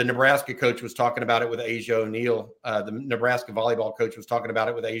 the Nebraska coach was talking about it with Asia O'Neal. The Nebraska volleyball coach was talking about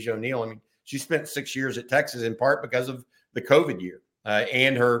it with Asia O'Neal. I mean, she spent 6 years at Texas in part because of the COVID year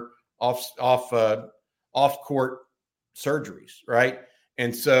and her off-court surgeries, right?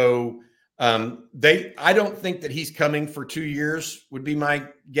 And so I don't think that he's coming for 2 years would be my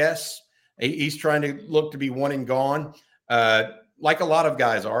guess. He's trying to look to be one and gone, like a lot of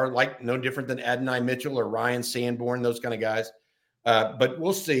guys are, like no different than Adonai Mitchell or Ryan Sanborn, those kind of guys. But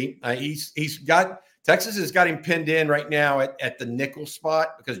we'll see. Texas has got him pinned in right now at the nickel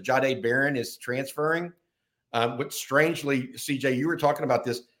spot because Jahdae Barron is transferring. But strangely, CJ, you were talking about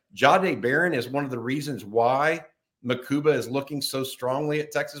this. Jahdae Barron is one of the reasons why Makuba is looking so strongly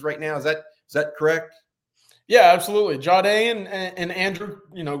at Texas right now. Is that correct? Yeah, absolutely. Jahdae and Andrew,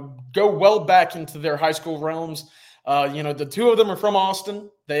 go well back into their high school realms. The two of them are from Austin.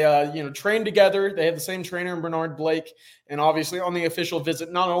 They, trained together. They had the same trainer in Bernard Blake. And obviously on the official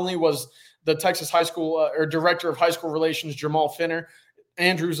visit, not only was the Texas high school or director of high school relations, Jamal Finner,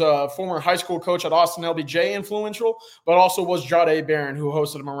 Andrew's former high school coach at Austin LBJ, influential, but also was Jahdae Barron, who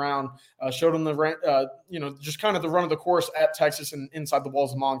hosted him around, showed him just kind of the run of the course at Texas and inside the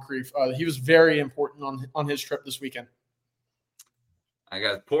walls of Moncrief. He was very important on his trip this weekend. I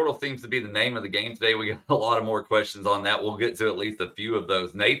guess portal seems to be the name of the game today. We got a lot of more questions on that. We'll get to at least a few of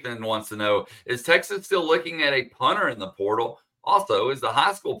those. Nathan wants to know, is Texas still looking at a punter in the portal? Also, is the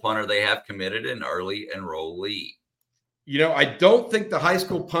high school punter they have committed an early enrollee? I don't think the high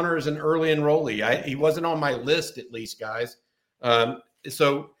school punter is an early enrollee. He wasn't on my list, at least, guys.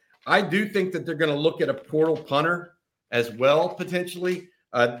 So I do think that they're going to look at a portal punter as well, potentially.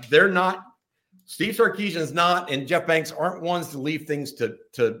 They're not. Steve Sarkisian's not, and Jeff Banks aren't ones to leave things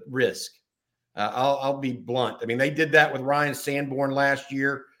to risk. I'll be blunt. I mean, they did that with Ryan Sanborn last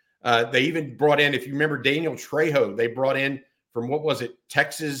year. They even brought in, if you remember, Daniel Trejo. They brought in from, what was it,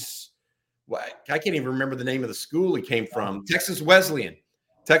 Texas? I can't even remember the name of the school he came from. Texas Wesleyan.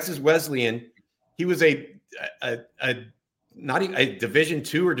 He was not even a Division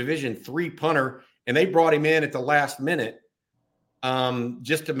II or Division III punter, and they brought him in at the last minute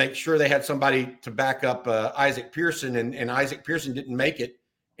just to make sure they had somebody to back up Isaac Pearson, and Isaac Pearson didn't make it.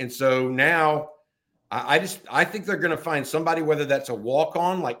 And so now I think they're going to find somebody, whether that's a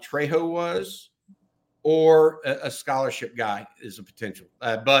walk-on like Trejo was, or a scholarship guy is a potential.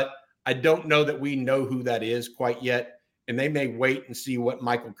 But I don't know that we know who that is quite yet, and they may wait and see what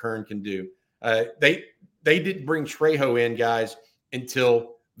Michael Kern can do. They didn't bring Trejo in, guys,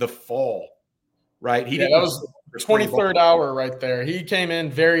 until the fall, right? That was 23rd hour right there. He came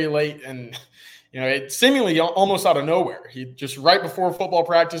in very late, and it seemingly almost out of nowhere. He just right before football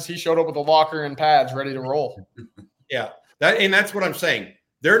practice, he showed up with a locker and pads ready to roll. Yeah, that's what I'm saying.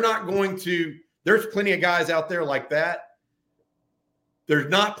 They're not going to. There's plenty of guys out there like that. There's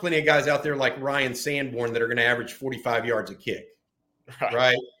not plenty of guys out there like Ryan Sanborn that are going to average 45 yards a kick,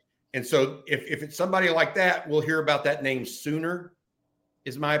 right? And so if it's somebody like that, we'll hear about that name sooner,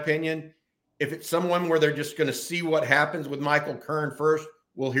 is my opinion. If it's someone where they're just going to see what happens with Michael Kern first,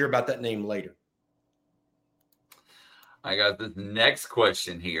 we'll hear about that name later. I got this next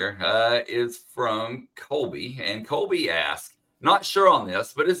question here is from Colby. And Colby asked, not sure on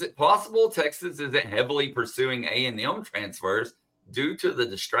this, but is it possible Texas isn't heavily pursuing A&M transfers due to the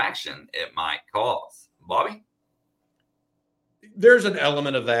distraction it might cause? Bobby? There's an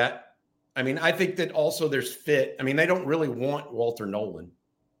element of that. I mean, I think that also there's fit. I mean, they don't really want Walter Nolan.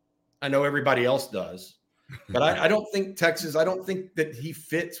 I know everybody else does. But I don't think that he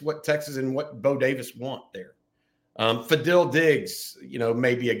fits what Texas and what Bo Davis want there. Fadil Diggs,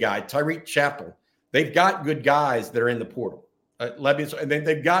 may be a guy. Tyreek Chappell. They've got good guys that are in the portal.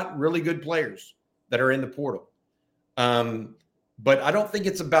 They've got really good players that are in the portal. But I don't think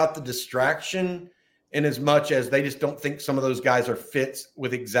it's about the distraction in as much as they just don't think some of those guys are fits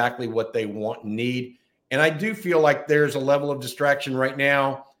with exactly what they want and need. And I do feel like there's a level of distraction right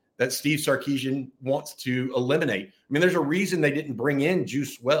now that Steve Sarkisian wants to eliminate. I mean, there's a reason they didn't bring in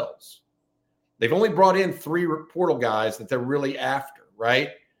Juice Wells. They've only brought in 3 portal guys that they're really after, right?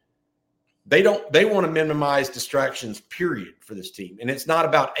 They want to minimize distractions, period, for this team. And it's not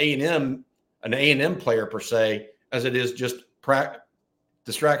about an A&M player per se, as it is just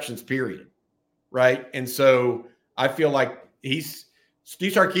distractions, period, right? And so I feel like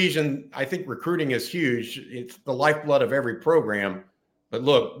Steve Sarkisian, I think recruiting is huge. It's the lifeblood of every program. But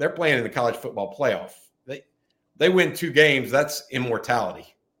look, they're playing in the college football playoff. They win 2 games. That's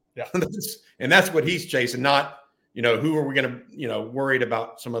immortality. Yeah. And that's what he's chasing, not, who are we going to, worried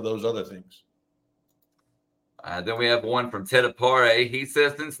about some of those other things. Then we have one from Ted Apare. He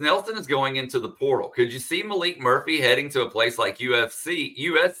says, since Nelson is going into the portal, could you see Malik Murphy heading to a place like USC,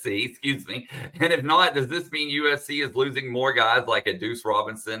 And if not, does this mean USC is losing more guys like a Deuce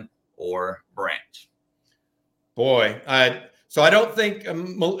Robinson or Branch? Boy, so I don't think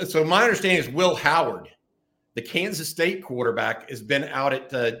so my understanding is Will Howard, the Kansas State quarterback, has been out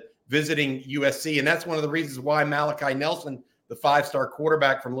at visiting USC. And that's one of the reasons why Malachi Nelson, the 5-star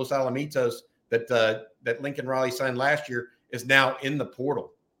quarterback from Los Alamitos that Lincoln Riley signed last year, is now in the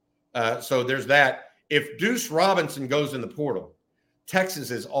portal. So there's that. If Deuce Robinson goes in the portal, Texas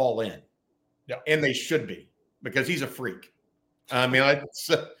is all in. Yeah. And they should be, because he's a freak. I mean,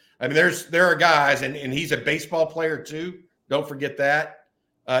 there are guys, and he's a baseball player too. Don't forget that.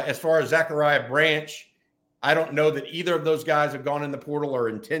 As far as Zachariah Branch, I don't know that either of those guys have gone in the portal or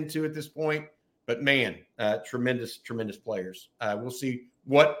intend to at this point. But man, tremendous players. We'll see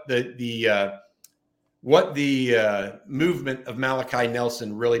what the movement of Malachi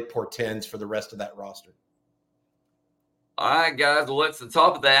Nelson really portends for the rest of that roster. All right, guys. Well, it's the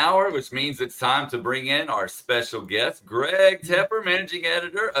top of the hour, which means it's time to bring in our special guest, Greg Tepper, managing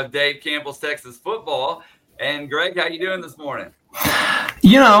editor of Dave Campbell's Texas Football. And Greg, how you doing this morning?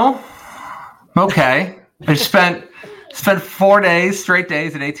 Okay. I spent 4 straight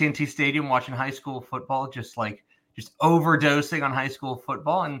days at AT&T Stadium watching high school football, just overdosing on high school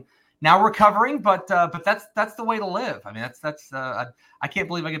football, and now recovering. But that's the way to live. I mean, I can't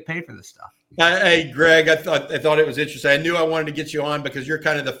believe I get paid for this stuff. Hey, Greg, I thought it was interesting. I knew I wanted to get you on because you're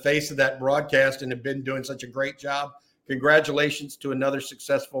kind of the face of that broadcast and have been doing such a great job. Congratulations to another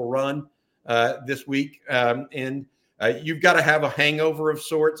successful run this week. And you've got to have a hangover of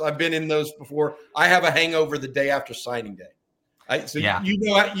sorts. I've been in those before. I have a hangover the day after signing day.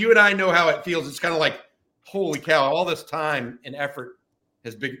 You and I know how it feels. It's kind of like, holy cow, all this time and effort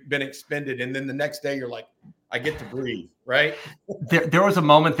has been expended. And then the next day you're like, I get to breathe, right? There was a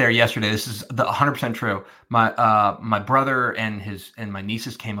moment there yesterday. This is 100% true. My brother and my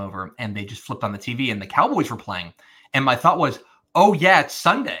nieces came over and they just flipped on the TV and the Cowboys were playing. And my thought was, oh yeah, it's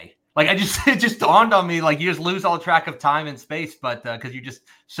Sunday. Like it just dawned on me, like you just lose all track of time and space, but because you're just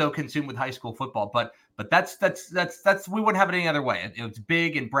so consumed with high school football. But But that's we wouldn't have it any other way. It was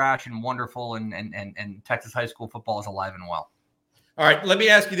big and brash and wonderful, and Texas high school football is alive and well. All right, let me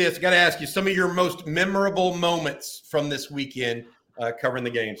ask you this. I got to ask you some of your most memorable moments from this weekend covering the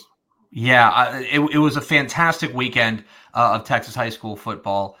games. Yeah, it was a fantastic weekend of Texas high school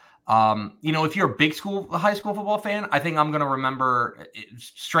football. If you're a big high school football fan, I think I'm going to remember,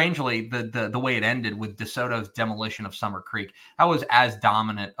 strangely, the way it ended with DeSoto's demolition of Summer Creek. That was as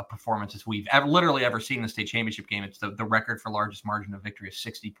dominant a performance as we've literally ever seen in the state championship game. It's the record for largest margin of victory, a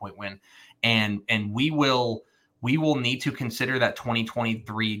 60-point win, and we will need to consider that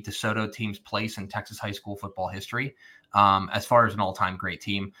 2023 DeSoto team's place in Texas high school football history. As far as an all-time great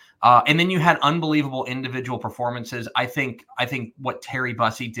team. And then you had unbelievable individual performances. I think what Terry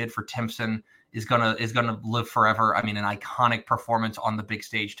Bussey did for Timpson is gonna live forever. I mean, an iconic performance on the big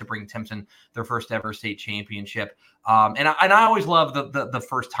stage to bring Timpson their first ever state championship. And I always love the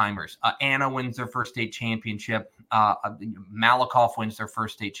first timers. Anna wins their first state championship. Malakoff wins their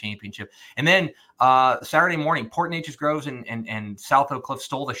first state championship. And then Saturday morning, Port Neches Groves and South Oak Cliff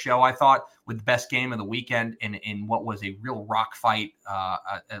stole the show, I thought, with the best game of the weekend in what was a real rock fight,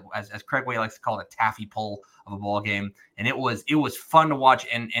 as Craig Way likes to call it, a taffy pull of a ball game. And it was fun to watch.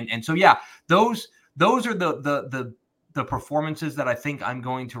 And so, yeah, those are the performances that I think I'm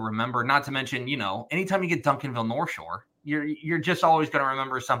going to remember. Not to mention, anytime you get Duncanville North Shore, you're just always going to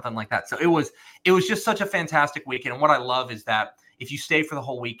remember something like that. So it was just such a fantastic weekend. And what I love is that if you stay for the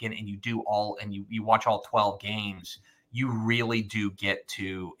whole weekend and you watch all 12 games, you really do get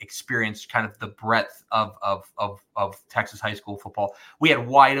to experience kind of the breadth of Texas high school football. We had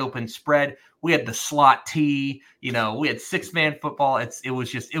wide open spread. We had the slot tee. We had 6-man football. It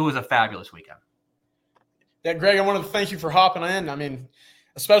was a fabulous weekend. Yeah, Greg, I wanted to thank you for hopping in. I mean,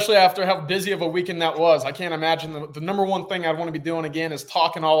 especially after how busy of a weekend that was. I can't imagine the number one thing I'd want to be doing again is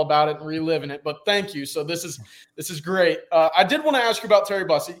talking all about it and reliving it. But thank you. So this is great. I did want to ask you about Terry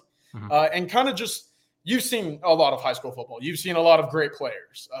Bussey, and kind of just, you've seen a lot of high school football. You've seen a lot of great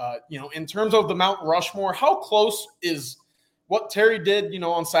players. In terms of the Mount Rushmore, how close is what Terry did,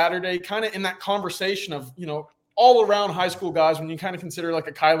 on Saturday, kind of in that conversation of, all around high school guys, when you kind of consider like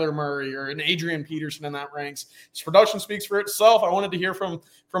a Kyler Murray or an Adrian Peterson in that ranks? His production speaks for itself. I wanted to hear from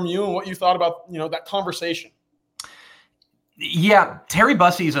you and what you thought about, that conversation. Yeah, Terry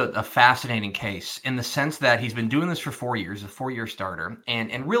Bussey is a fascinating case in the sense that he's been doing this for 4 years, a 4-year starter.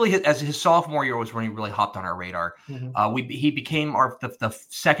 And really, as his sophomore year was when he really hopped on our radar. He became the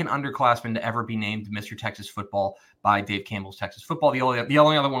second underclassman to ever be named Mr. Texas Football by Dave Campbell's Texas Football. The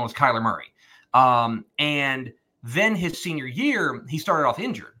only other one was Kyler Murray. And then his senior year, he started off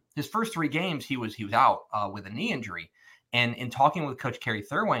injured. His first 3 games, he was out with a knee injury. And in talking with Coach Kerry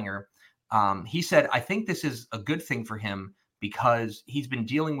Thurwanger, he said, I think this is a good thing for him because he's been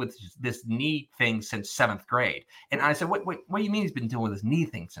dealing with this knee thing since 7th grade. And I said, what do you mean he's been dealing with this knee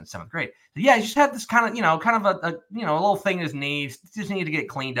thing since 7th grade? Said, yeah, he just had this kind of a little thing in his knee, just needed to get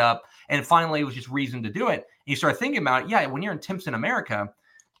cleaned up. And finally, it was just reason to do it. And you start thinking about it. Yeah, when you're in Timpson, America,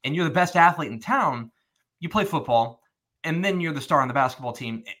 and you're the best athlete in town, you play football, and then you're the star on the basketball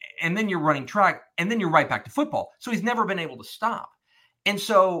team, and then you're running track, and then you're right back to football. So he's never been able to stop. And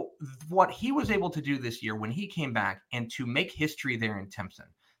so what he was able to do this year when he came back and to make history there in Timpson.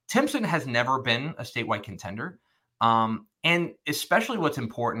 Timpson has never been a statewide contender. And especially what's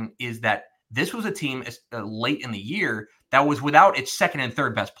important is that this was a team late in the year that was without its second and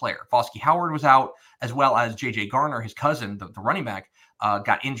third best player. Fosky Howard was out, as well as J.J. Garner, his cousin, the running back,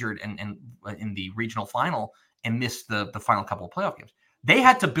 got injured and in the regional final and missed the final couple of playoff games. They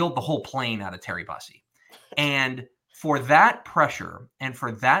had to build the whole plane out of Terry Bussey. And for that pressure and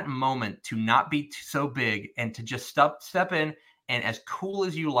for that moment to not be so big and to just step in and, as cool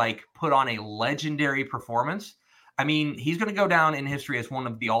as you like, put on a legendary performance, I mean, he's going to go down in history as one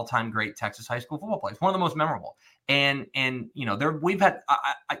of the all-time great Texas high school football players, one of the most memorable. And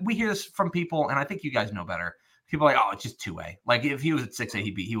we hear this from people, and I think you guys know better. People are like, oh, it's just 2A. Like, if he was at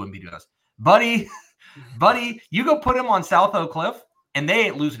 6A, he wouldn't be doing this. Buddy, you go put him on South Oak Cliff, and they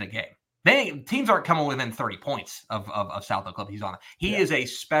ain't losing a game. Teams aren't coming within 30 points of South Oak Cliff. He's on it. He is a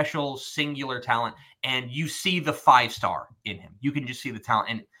special, singular talent, and you see the 5-star in him. You can just see the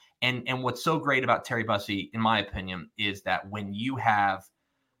talent. And what's so great about Terry Bussey, in my opinion, is that when you have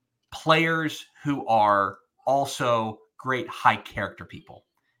players who are also great high character people,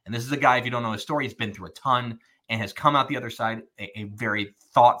 and this is a guy, if you don't know his story, he's been through a ton and has come out the other side a very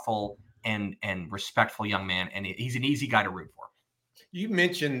thoughtful and respectful young man, and he's an easy guy to root for. You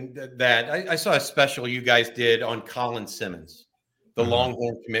mentioned that. I saw a special you guys did on Colin Simmons, the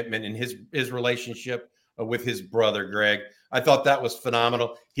Longhorn commitment, and his relationship with his brother, Greg. I thought that was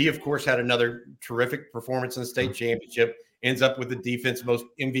phenomenal. He, of course, had another terrific performance in the state championship, ends up with the defense most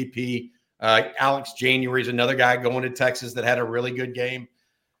MVP. Alex January is another guy going to Texas that had a really good game.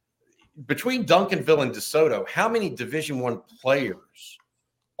 Between Duncanville and DeSoto, how many Division I players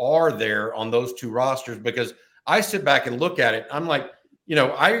are there on those two rosters? Because I sit back and look at it. I'm like,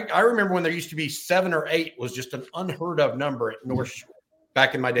 I remember when there used to be 7 or 8 was just an unheard of number at North Shore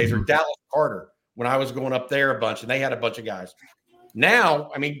back in my days, or Dallas Carter when I was going up there a bunch, and they had a bunch of guys.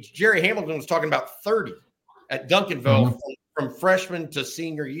 Now, I mean, Jerry Hamilton was talking about 30 at Duncanville from freshman to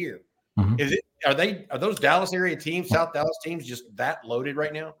senior year. Are those Dallas area teams, South Dallas teams, just that loaded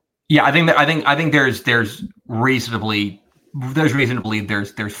right now? Yeah, I think there's reason to believe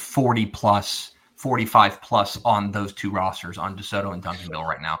there's 40 plus, 45 plus on those two rosters on DeSoto and Duncanville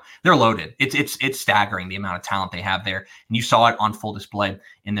right now. They're loaded. It's staggering the amount of talent they have there, and you saw it on full display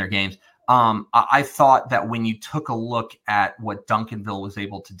in their games. I thought that when you took a look at what Duncanville was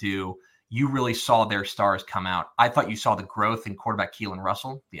able to do, you really saw their stars come out. I thought you saw the growth in quarterback Keelan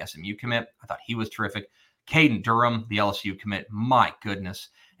Russell, the SMU commit. I thought he was terrific. Caden Durham, the LSU commit. My goodness.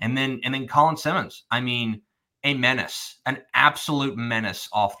 And then Colin Simmons. I mean, a menace, an absolute menace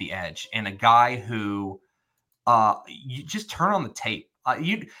off the edge, and a guy who you just turn on the tape.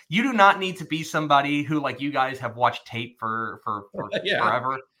 You do not need to be somebody who, like, you guys have watched tape for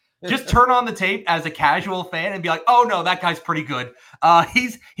forever. Just turn on the tape as a casual fan and be like, oh no, that guy's pretty good.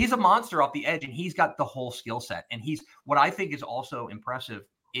 He's a monster off the edge, and he's got the whole skill set. And what I think is also impressive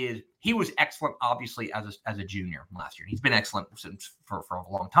is he was excellent, obviously, as a junior last year. He's been excellent for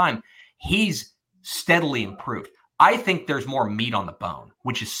a long time. He's steadily improved. I think there's more meat on the bone,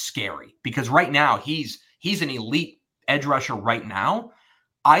 which is scary, because right now he's an elite edge rusher right now.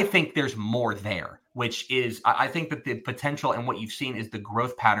 I think there's more there, which is, I think that the potential and what you've seen is the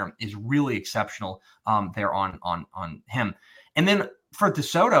growth pattern is really exceptional there on him. And then for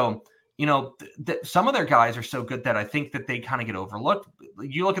DeSoto, some of their guys are so good that I think that they kind of get overlooked.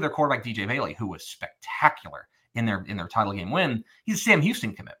 You look at their quarterback, DJ Bailey, who was spectacular in their title game win. He's a Sam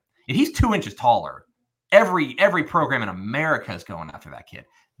Houston commit. If he's 2 inches taller, every program in America is going after that kid.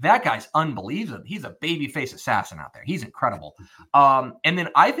 That guy's unbelievable. He's a babyface assassin out there. He's incredible. And then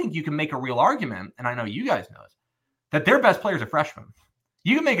I think you can make a real argument, and I know you guys know this, that their best player is a freshman.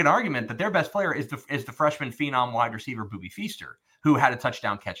 You can make an argument that their best player is the freshman phenom wide receiver, Booby Feaster, who had a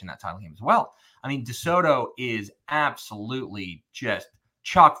touchdown catch in that title game as well. I mean, DeSoto is absolutely just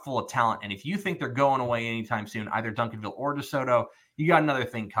chock full of talent. And if you think they're going away anytime soon, either Duncanville or DeSoto, you got another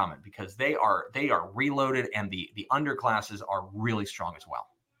thing coming, because they are reloaded, and the underclasses are really strong as well.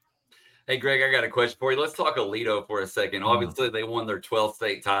 Hey, Greg, I got a question for you. Let's talk Aledo for a second. Obviously, they won their 12th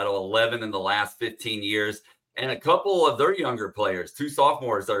state title, 11 in the last 15 years. And a couple of their younger players, 2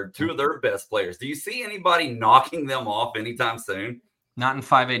 sophomores, are 2 of their best players. Do you see anybody knocking them off anytime soon? Not in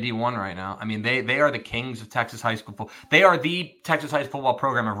 5AD1 right now. I mean, they are the kings of Texas high school football. They are the Texas high school football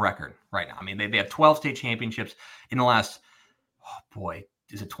program of record right now. I mean, they have 12 state championships in the last,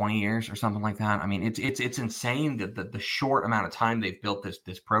 is it 20 years or something like that? I mean, it's insane the short amount of time they've built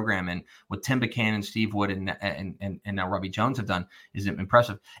this program, and what Tim Buchanan, Steve Wood, and now Robbie Jones have done is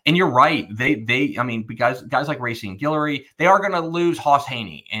impressive. And you're right, I mean, guys like Racine Guillory, they are going to lose Hoss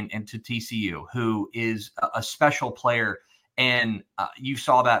Haney and to TCU, who is a special player, and you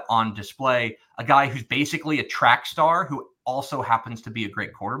saw that on display. A guy who's basically a track star who also happens to be a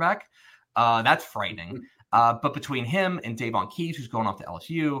great quarterback. That's frightening. But between him and Davon Keys, who's going off to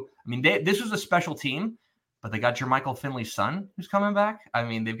LSU, I mean, this was a special team, but they got Jermichael Finley's son, who's coming back. I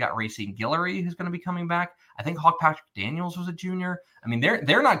mean, they've got Racine Guillory, who's going to be coming back. I think Hawk Patrick Daniels was a junior. I mean,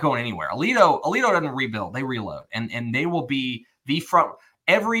 they're not going anywhere. Aledo doesn't rebuild; they reload, and they will be the front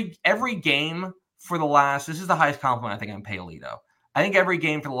every game for the last. This is the highest compliment I think I can pay Aledo. I think every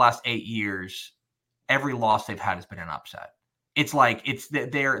game for the last 8 years, every loss they've had has been an upset. It's like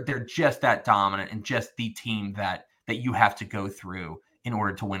they're just that dominant, and just the team that you have to go through in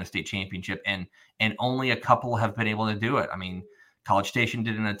order to win a state championship, and only a couple have been able to do it. I mean, College Station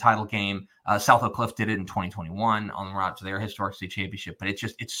did it in a title game. South Oak Cliff did it in 2021 on the route to their historic state championship. But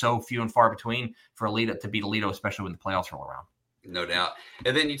it's so few and far between for Aledo to beat Aledo, especially when the playoffs roll around. No doubt.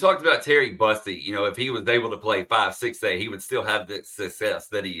 And then you talked about Terry Busty. If he was able to play 5-6A, he would still have the success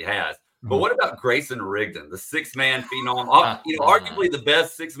that he has. But what about Grayson Rigdon, the 6-man phenom, arguably the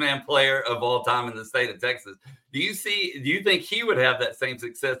best 6-man player of all time in the state of Texas? Do you think he would have that same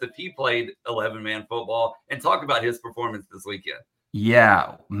success if he played 11-man football? And talk about his performance this weekend.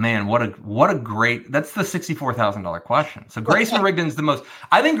 Yeah, man, what a great, that's the $64,000 question. So Grayson Rigdon's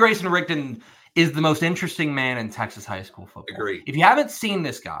I think Grayson Rigdon is the most interesting man in Texas high school football. Agree. If you haven't seen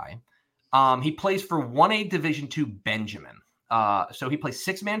this guy, He plays for 1A Division II Benjamin. So he plays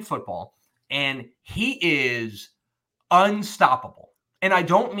 6-man football, and he is unstoppable. And I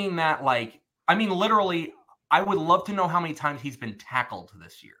don't mean that I mean literally, I would love to know how many times he's been tackled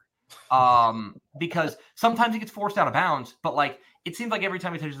this year. Because sometimes he gets forced out of bounds, but it seems like every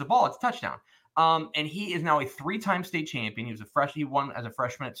time he touches the ball, it's a touchdown. And he is now a 3-time state champion. He was he won as a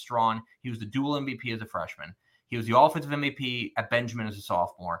freshman at Strawn. He was the dual MVP as a freshman. He was the offensive MVP at Benjamin as a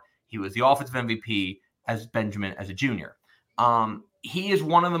sophomore. He was the offensive MVP as Benjamin as a junior. He is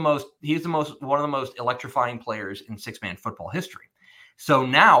one of the most electrifying players in 6-man football history. So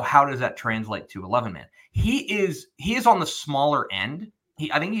now how does that translate to 11-man? He is on the smaller end.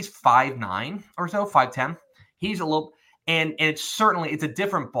 I think he's 5'9" or so, 5'10". He's a little, and it's a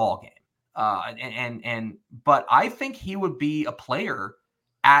different ball game. But I think he would be a player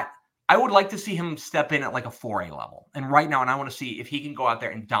I would like to see him step in at a 4A level. And right now, I want to see if he can go out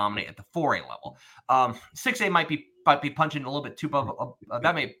there and dominate at the 4A level. 6A might be punching a little bit too above.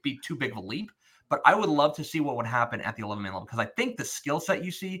 That may be too big of a leap. But I would love to see what would happen at the 11-man level, because I think the skill set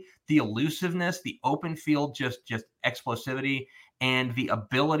you see, the elusiveness, the open field, just explosivity, and the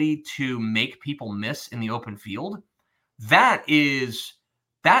ability to make people miss in the open field, that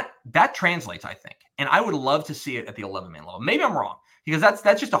translates, I think. And I would love to see it at the 11-man level. Maybe I'm wrong, because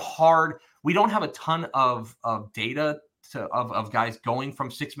that's just we don't have a ton of data of guys going from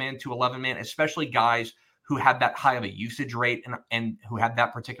 6-man to 11-man, especially guys who have that high of a usage rate and who have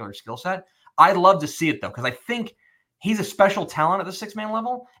that particular skill set. I'd love to see it, though, because I think he's a special talent at the 6-man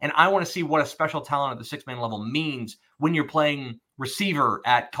level, and I want to see what a special talent at the 6-man level means when you're playing receiver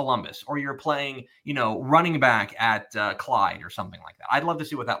at Columbus, or you're playing, running back at Clyde or something like that. I'd love to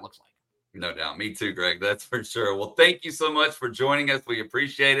see what that looks like. No doubt. Me too, Greg. That's for sure. Well, thank you so much for joining us. We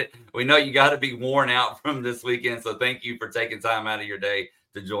appreciate it. We know you got to be worn out from this weekend, so thank you for taking time out of your day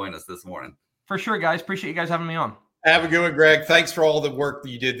to join us this morning. For sure, guys. Appreciate you guys having me on. Have a good one, Greg. Thanks for all the work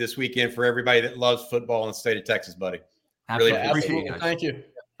that you did this weekend for everybody that loves football in the state of Texas, buddy. Absolutely. Really appreciate it. Thank you.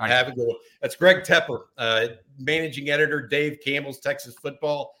 Right. Have a good one. That's Greg Tepper, managing editor, Dave Campbell's Texas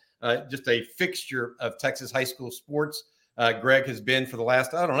Football, just a fixture of Texas high school sports. Greg has been for the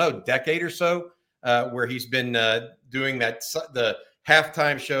last, decade or so, where he's been doing the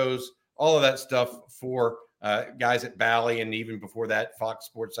halftime shows, all of that stuff for guys at Valley, and even before that, Fox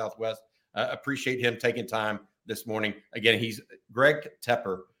Sports Southwest. Appreciate him taking time this morning. Again, he's Greg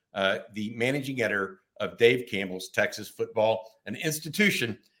Tepper, the managing editor of Dave Campbell's Texas Football, an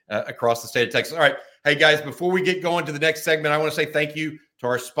institution across the state of Texas. All right. Hey, guys, before we get going to the next segment, I want to say thank you to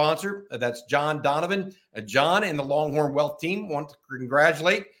our sponsor. That's John Donovan. John and the Longhorn Wealth team want to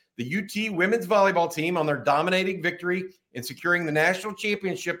congratulate the UT women's volleyball team on their dominating victory in securing the national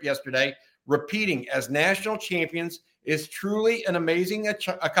championship yesterday. Repeating as national champions is truly an amazing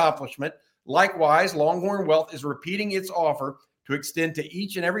accomplishment. Likewise, Longhorn Wealth is repeating its offer to extend to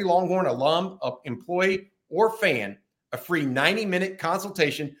each and every Longhorn alum, employee, or fan a free 90-minute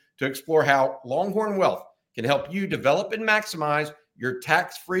consultation to explore how Longhorn Wealth can help you develop and maximize your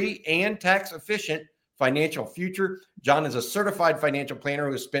tax-free and tax-efficient financial future. John is a certified financial planner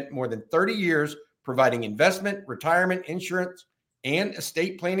who has spent more than 30 years providing investment, retirement, insurance, and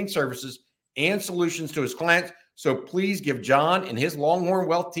estate planning services and solutions to his clients. So please give John and his Longhorn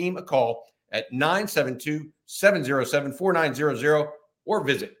Wealth team a call at 972-707-4900 or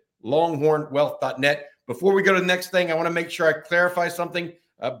visit longhornwealth.net. Before we go to the next thing, I want to make sure I clarify something.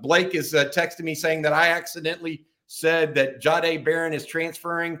 Blake is texting me saying that I accidentally said that Jade Barron is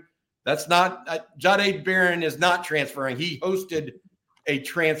transferring. That's not Jade Barron is not transferring. He hosted a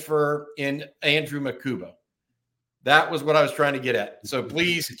transfer in Andrew Makuba. That was what I was trying to get at. So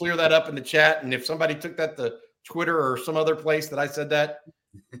please clear that up in the chat. And if somebody took that to Twitter or some other place that I said that,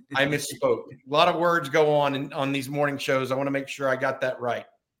 I misspoke. A lot of words go on these morning shows. I want to make sure I got that right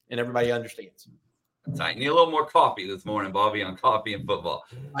and everybody understands. I need a little more coffee this morning, Bobby, on Coffee and Football.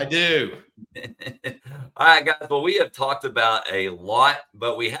 I do. All right, guys. Well, we have talked about a lot,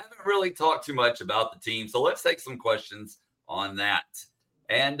 but we haven't really talked too much about the team. So let's take some questions on that.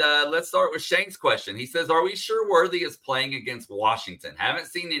 And let's start with Shane's question. He says, are we sure Worthy is playing against Washington? Haven't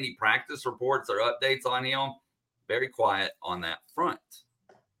seen any practice reports or updates on him. Very quiet on that front.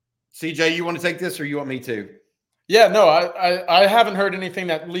 CJ, you want to take this or you want me to? Yeah, no, I haven't heard anything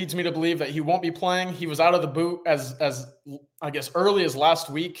that leads me to believe that he won't be playing. He was out of the boot as I guess early as last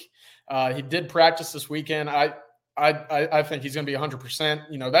week. He did practice this weekend. I think he's going to be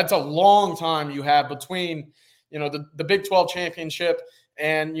 100%. That's a long time you have between, the Big 12 championship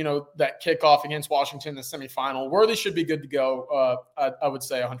and, that kickoff against Washington in the semifinal. Worthy should be good to go. I would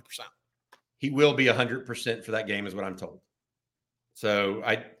say 100%. He will be 100% for that game is what I'm told. So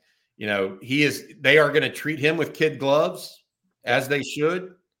They are going to treat him with kid gloves, as they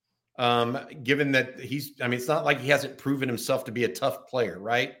should. Given that it's not like he hasn't proven himself to be a tough player,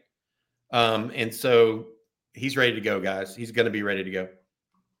 right? And so he's ready to go, guys. He's going to be ready to go.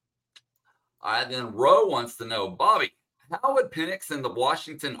 All right, then Roe wants to know, Bobby, how would Penix and the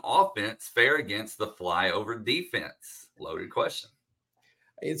Washington offense fare against the flyover defense? Loaded question.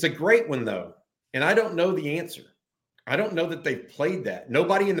 It's a great one, though, and I don't know the answer. I don't know that they've played that.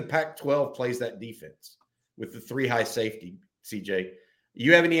 Nobody in the Pac-12 plays that defense with the 3 high safety, CJ.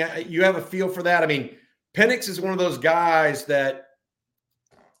 You have a feel for that? I mean, Penix is one of those guys that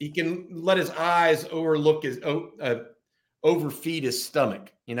he can let his eyes overfeed his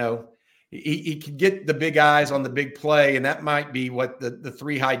stomach. He can get the big eyes on the big play, and that might be what the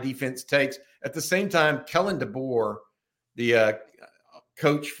 3 high defense takes. At the same time, Kellen DeBoer, the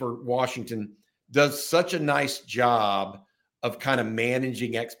coach for Washington, does such a nice job of kind of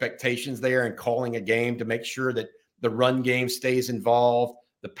managing expectations there and calling a game to make sure that the run game stays involved,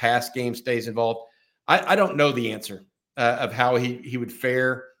 the pass game stays involved. I don't know the answer of how he would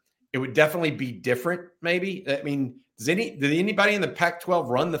fare. It would definitely be different, maybe. I mean, did anybody in the Pac-12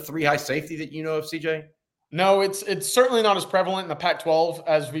 run the 3 high safety that you know of, CJ? No, it's certainly not as prevalent in the Pac-12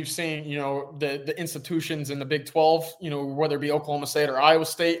 as we've seen, the institutions in the Big 12, whether it be Oklahoma State or Iowa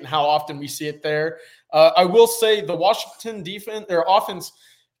State, and how often we see it there. I will say the Washington defense or offense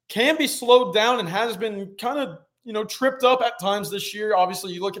can be slowed down and has been kind of, tripped up at times this year.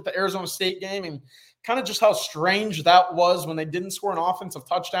 Obviously, you look at the Arizona State game and kind of just how strange that was when they didn't score an offensive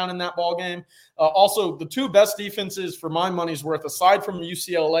touchdown in that ball game. Also, the 2 best defenses for my money's worth, aside from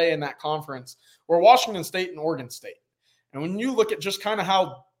UCLA in that conference, were Washington State and Oregon State. And when you look at just kind of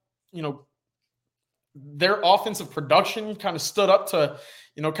how, their offensive production kind of stood up to,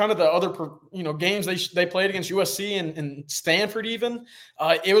 kind of the other, games they played against USC and Stanford even,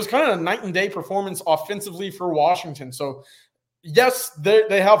 it was kind of a night and day performance offensively for Washington. So, yes,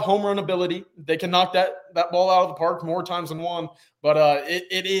 they have home run ability. They can knock that ball out of the park more times than one, but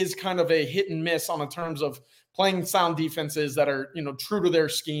it is kind of a hit and miss on the terms of playing sound defenses that are, true to their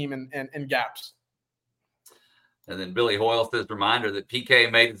scheme and gaps. And then Billy Hoyle says, reminder that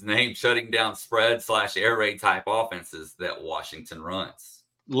PK made his name shutting down spread/air raid type offenses that Washington runs.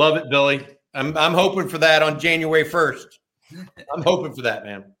 Love it, Billy. I'm hoping for that on January 1st. I'm hoping for that,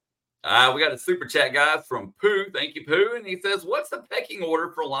 man. We got a super chat, guys, from Pooh. Thank you, Pooh. And he says, what's the pecking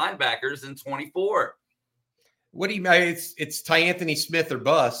order for linebackers in 24? What do you mean? It's Tyanthony Smith or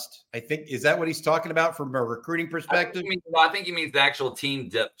bust. I think, is that what he's talking about from a recruiting perspective? I think he means the actual team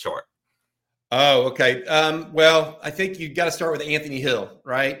depth chart. Oh, okay. Well, I think you've got to start with Anthony Hill,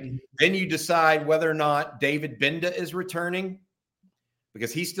 right? Mm-hmm. Then you decide whether or not David Benda is returning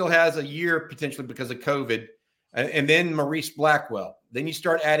because he still has a year potentially because of COVID. And then Maurice Blackwell. Then you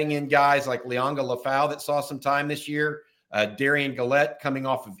start adding in guys like Leonga Lafau that saw some time this year. Darian Gillette coming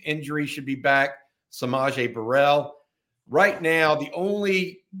off of injury should be back. Samaje Burrell. Right now, the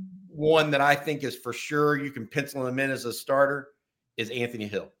only one that I think is for sure you can pencil him in as a starter is Anthony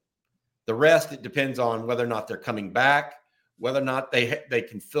Hill. The rest, it depends on whether or not they're coming back, whether or not they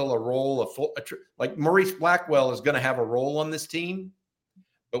can fill a role. Like Maurice Blackwell is going to have a role on this team,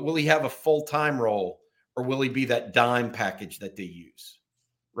 but will he have a full-time role? Or will he be that dime package that they use,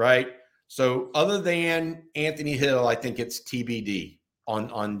 right? So other than Anthony Hill, I think it's TBD on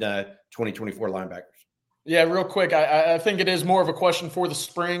 2024 linebackers. Yeah, real quick, I think it is more of a question for the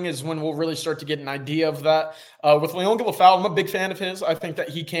spring is when we'll really start to get an idea of that. With Leonga Lafau, I'm a big fan of his. I think that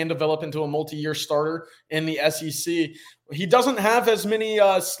he can develop into a multi-year starter in the SEC. He doesn't have as many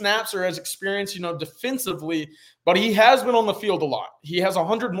snaps or as experience, defensively, but he has been on the field a lot. He has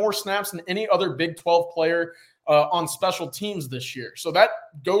 100 more snaps than any other Big 12 player on special teams this year. So that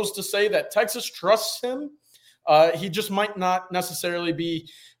goes to say that Texas trusts him. He just might not necessarily be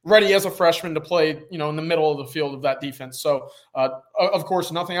ready as a freshman to play, in the middle of the field of that defense. So, of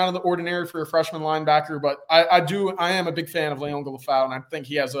course, nothing out of the ordinary for a freshman linebacker, but I am a big fan of Leonga Lafau, and I think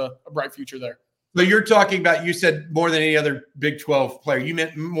he has a bright future there. So you're talking about, you said more than any other Big 12 player. You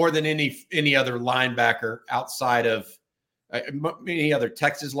meant more than any other linebacker outside of any other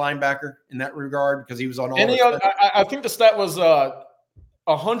Texas linebacker in that regard because he was on all I think the stat was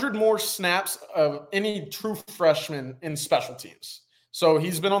 100 more snaps of any true freshman in special teams. So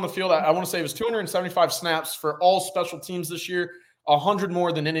he's been on the field. I want to say it was 275 snaps for all special teams this year, 100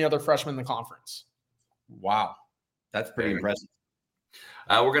 more than any other freshman in the conference. Wow. That's pretty impressive.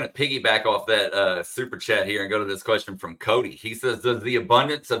 We're going to piggyback off that super chat here and go to this question from Cody. He says, does the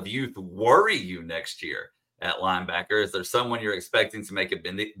abundance of youth worry you next year at linebacker? Is there someone you're expecting to make a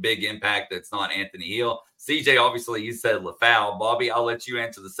big impact that's not Anthony Hill? CJ, obviously, you said LaFau. Bobby, I'll let you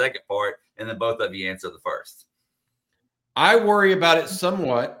answer the second part, and then both of you answer the first. I worry about it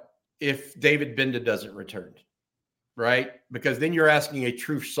somewhat if David Benda doesn't return, right? Because then you're asking a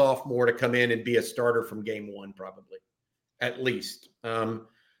true sophomore to come in and be a starter from game one, probably, at least.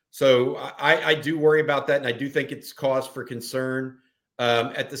 So I do worry about that, and I do think it's cause for concern.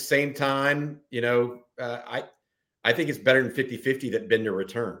 At the same time, I think it's better than 50-50 that Bender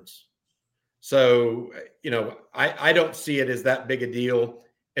returns. So, I don't see it as that big a deal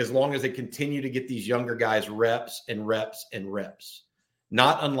as long as they continue to get these younger guys reps and reps and reps.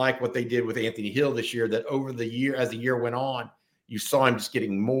 Not unlike what they did with Anthony Hill this year, that over the year, as the year went on, you saw him just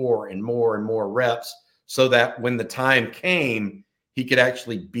getting more and more and more reps so that when the time came, he could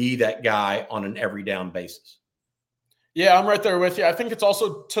actually be that guy on an every down basis. Yeah, I'm right there with you. I think it's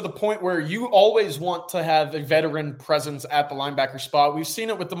also to the point where you always want to have a veteran presence at the linebacker spot. We've seen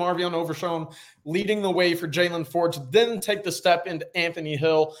it with DeMarvion Overshown leading the way for Jalen Ford to then take the step into Anthony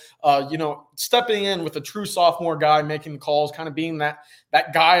Hill, stepping in with a true sophomore guy, making the calls, kind of being that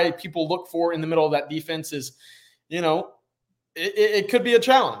guy people look for in the middle of that defense is, it could be a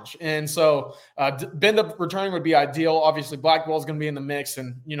challenge. And so Benda returning would be ideal. Obviously, Blackwell is going to be in the mix.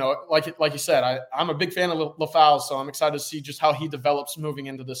 And, like you said, I'm a big fan of LaFau, so I'm excited to see just how he develops moving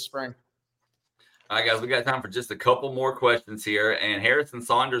into this spring. All right, guys, we got time for just a couple more questions here. And Harrison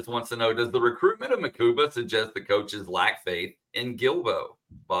Saunders wants to know, does the recruitment of Makuba suggest the coaches lack faith in Gilbo?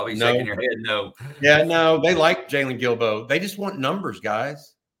 Bobby, No. shaking your head, no. Yeah, no, they like Jalen Gilbo. They just want numbers,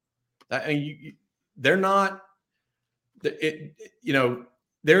 guys. They're not –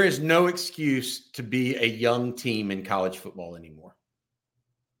 there is no excuse to be a young team in college football anymore.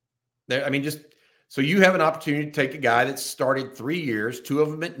 So you have an opportunity to take a guy that started 3 years, 2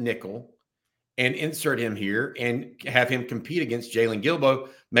 of them at nickel, and insert him here and have him compete against Jalen Gilbo.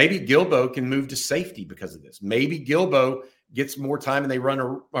 Maybe Gilbo can move to safety because of this. Maybe Gilbo gets more time and they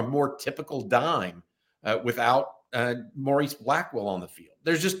run a more typical dime without Maurice Blackwell on the field.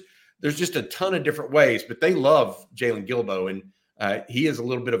 There's just a ton of different ways, but they love Jalen Gilbo, and he is a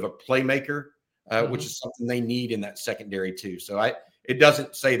little bit of a playmaker, which is something they need in that secondary too. So it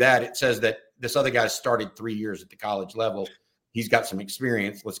doesn't say that. It says that this other guy started 3 years at the college level. He's got some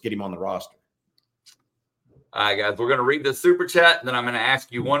experience. Let's get him on the roster. All right, guys, we're going to read the super chat, and then I'm going to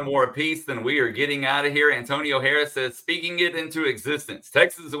ask you one more apiece, then we are getting out of here. Antonio Harris says, speaking it into existence,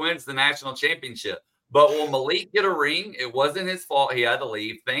 Texas wins the national championship. But will Malik get a ring? It wasn't his fault. He had to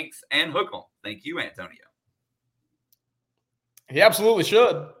leave. Thanks, and hook 'em. Thank you, Antonio. He absolutely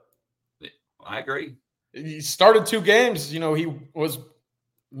should. I agree. He started 2 games. He was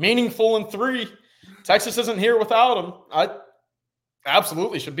meaningful in 3. Texas isn't here without him. I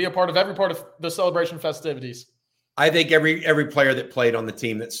absolutely should be a part of every part of the celebration festivities. I think every player that played on the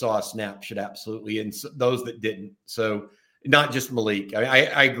team that saw a snap should absolutely, and those that didn't. So not just Malik.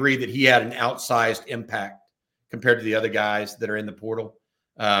 I agree that he had an outsized impact compared to the other guys that are in the portal.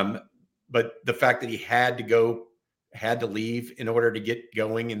 But the fact that he had to leave in order to get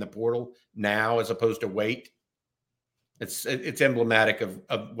going in the portal now, as opposed to wait, it's emblematic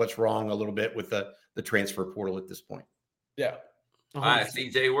of what's wrong a little bit with the transfer portal at this point. Yeah. All right,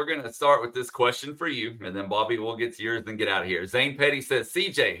 CJ, we're going to start with this question for you, and then Bobby, we'll get to yours and get out of here. Zane Petty says,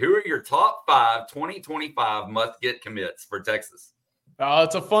 CJ, who are your top 5 2025 must-get commits for Texas?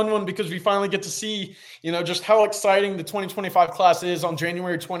 It's a fun one because we finally get to see, just how exciting the 2025 class is on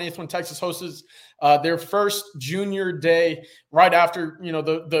January 20th when Texas hosts their first junior day right after,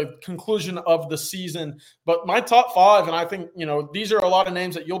 the conclusion of the season. But my top 5, and I think, these are a lot of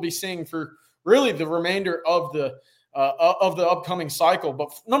names that you'll be seeing for really the remainder of the upcoming cycle.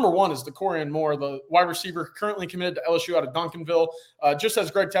 But number 1 is Decorian Moore, the wide receiver currently committed to LSU out of Duncanville. Just as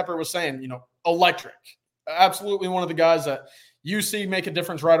Greg Tepper was saying, electric. Absolutely one of the guys that you see make a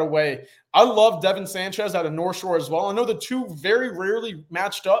difference right away. I love Devin Sanchez out of North Shore as well. I know the 2 very rarely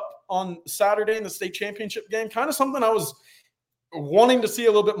matched up on Saturday in the state championship game. Kind of something I was wanting to see a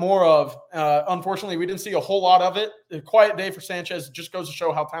little bit more of. Unfortunately, we didn't see a whole lot of it. A quiet day for Sanchez. Just goes to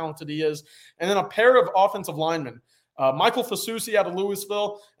show how talented he is. And then a pair of offensive linemen. Michael Fasusi out of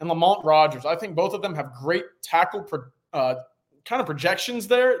Louisville and Lamont Rogers. I think both of them have great tackle kind of projections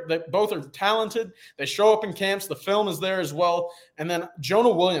there. They both are talented. They show up in camps. The film is there as well. And then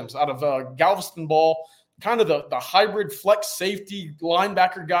Jonah Williams out of Galveston Ball, kind of the hybrid flex safety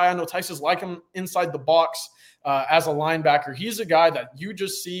linebacker guy. I know Texas like him inside the box as a linebacker. He's a guy that you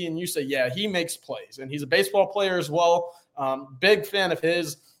just see and you say, yeah, he makes plays. And he's a baseball player as well. Big fan of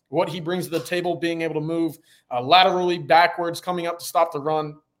his. What he brings to the table, being able to move laterally, backwards, coming up to stop the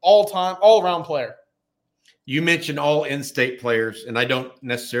run, all-around player. You mentioned all in-state players, and I don't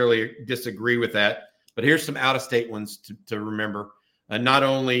necessarily disagree with that. But here's some out-of-state ones to remember. Not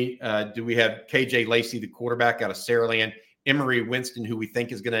only do we have KJ Lacey, the quarterback out of Saraland, Emory Winston, who we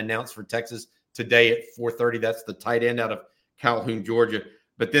think is going to announce for Texas today at 4:30. That's the tight end out of Calhoun, Georgia.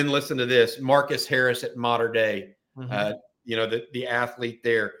 But then listen to this. Marcus Harris at Mater Dei, the athlete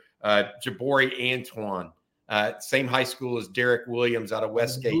there. Jabori Antoine, same high school as Derek Williams out of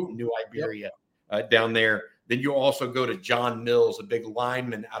Westgate, New Iberia, down there. Then you'll also go to John Mills, a big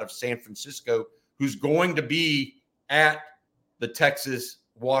lineman out of San Francisco, who's going to be at the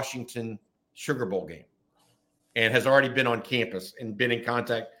Texas-Washington Sugar Bowl game and has already been on campus and been in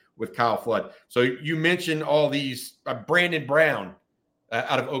contact with Kyle Flood. So you mentioned all these, Brandon Brown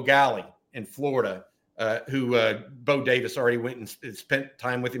out of O'Galley in Florida, who Bo Davis already went and spent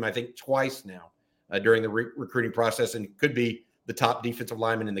time with him, I think, twice now during the recruiting process, and could be the top defensive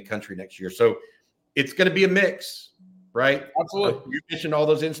lineman in the country next year. So it's going to be a mix, right? Absolutely. You mentioned all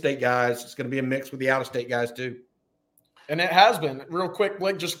those in-state guys. It's going to be a mix with the out-of-state guys too. And it has been. Real quick,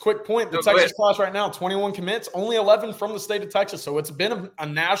 Blake, just a quick point. The Texas class right now, 21 commits, only 11 from the state of Texas. So it's been a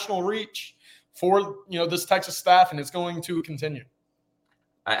national reach for this Texas staff, and it's going to continue.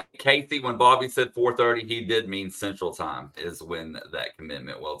 Casey, when Bobby said 4:30, he did mean Central Time is when that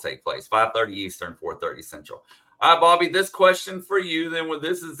commitment will take place. 5:30 Eastern, 4:30 Central. All right, Bobby, this question for you then. Well,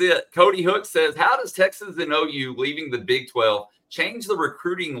 this is it. Cody Hook says, how does Texas and OU leaving the Big 12 change the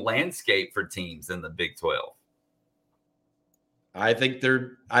recruiting landscape for teams in the Big 12? I think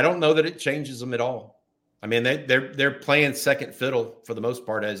I don't know that it changes them at all. I mean, they're playing second fiddle for the most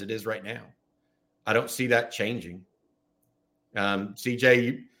part as it is right now. I don't see that changing.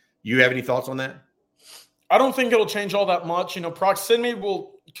 CJ, you have any thoughts on that? I don't think it'll change all that much. Proximity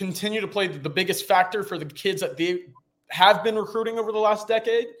will continue to play the biggest factor for the kids that they have been recruiting over the last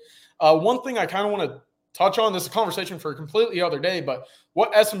decade. One thing I kind of want to touch on, this is a conversation for a completely other day, but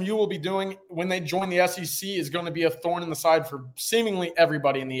what SMU will be doing when they join the SEC is going to be a thorn in the side for seemingly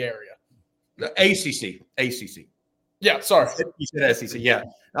everybody in the area. The ACC. Yeah, sorry. You said SEC. Yeah,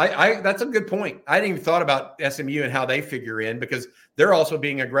 I that's a good point. I hadn't even thought about SMU and how they figure in, because they're also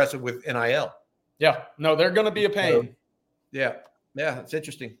being aggressive with NIL. Yeah, no, they're going to be a pain. Yeah, it's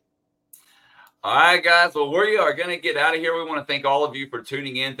interesting. All right, guys. Well, we are going to get out of here. We want to thank all of you for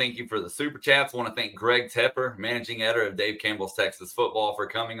tuning in. Thank you for the super chats. I want to thank Greg Tepper, managing editor of Dave Campbell's Texas Football, for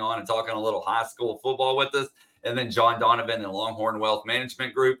coming on and talking a little high school football with us. And then John Donovan and Longhorn Wealth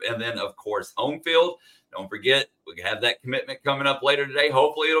Management Group. And then, of course, Home Field. Don't forget, we have that commitment coming up later today.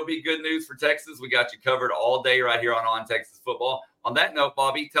 Hopefully, it'll be good news for Texas. We got you covered all day right here on Texas Football. On that note,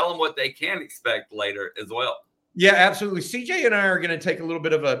 Bobby, tell them what they can expect later as well. Yeah, absolutely. CJ and I are going to take a little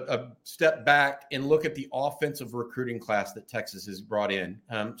bit of a step back and look at the offensive recruiting class that Texas has brought in.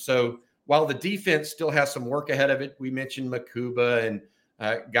 So while the defense still has some work ahead of it, we mentioned Makuba and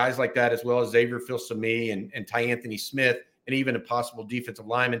guys like that, as well as Xavier Filsaime and Ty Anthony Smith, and even a possible defensive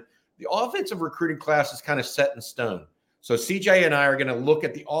lineman. The offensive recruiting class is kind of set in stone. So CJ and I are going to look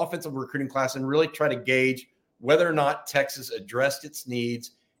at the offensive recruiting class and really try to gauge whether or not Texas addressed its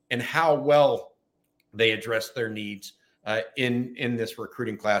needs and how well they address their needs in this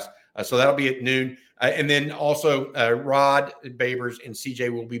recruiting class. So that'll be at noon. And then also Rod Babers and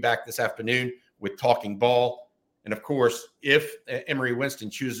CJ will be back this afternoon with Talking Ball. And of course, if Emory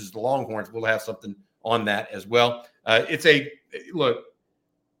Winston chooses the Longhorns, we'll have something on that as well. It's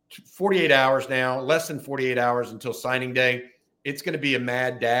 48 hours now, less than 48 hours until signing day. It's going to be a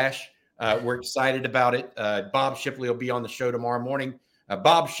mad dash. We're excited about it. Bob Shipley will be on the show tomorrow morning.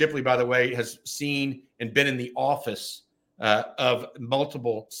 Bob Shipley, by the way, has seen and been in the office of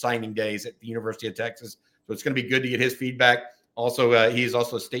multiple signing days at the University of Texas. So it's going to be good to get his feedback. Also, he's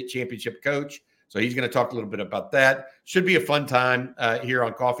also a state championship coach. So he's going to talk a little bit about that. Should be a fun time here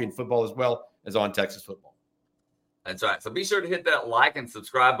on Coffee and Football as well as on Texas Football. That's right. So be sure to hit that like and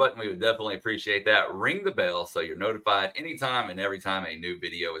subscribe button. We would definitely appreciate that. Ring the bell so you're notified anytime and every time a new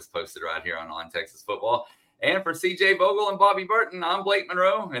video is posted right here on Texas Football. And for CJ Vogel and Bobby Burton, I'm Blake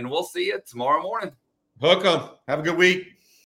Monroe, and we'll see you tomorrow morning. Hook 'em. Have a good week.